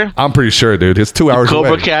be there? I'm pretty sure, dude. It's 2 hours away.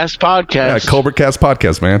 CobraCast podcast. Yeah, CobraCast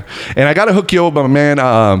podcast, man. And I got to hook you up, my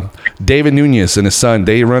man, David Nunez and his son.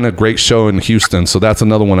 They run a great show in Houston, so that's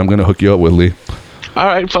another one I'm going to hook you up with, Lee. All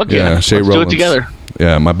right, fuck yeah. Shay Let's Rollins. do it together.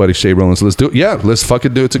 Yeah, my buddy Shay Rollins. Let's do it. Yeah, let's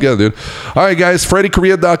fucking do it together, dude. All right, guys.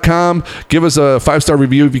 FreddyKorea.com. Give us a 5-star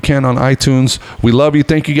review if you can on iTunes. We love you.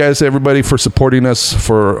 Thank you guys, everybody, for supporting us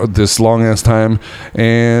for this long-ass time.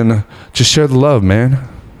 And just share the love, man.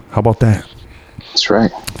 How about that? That's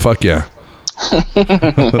right. Fuck yeah.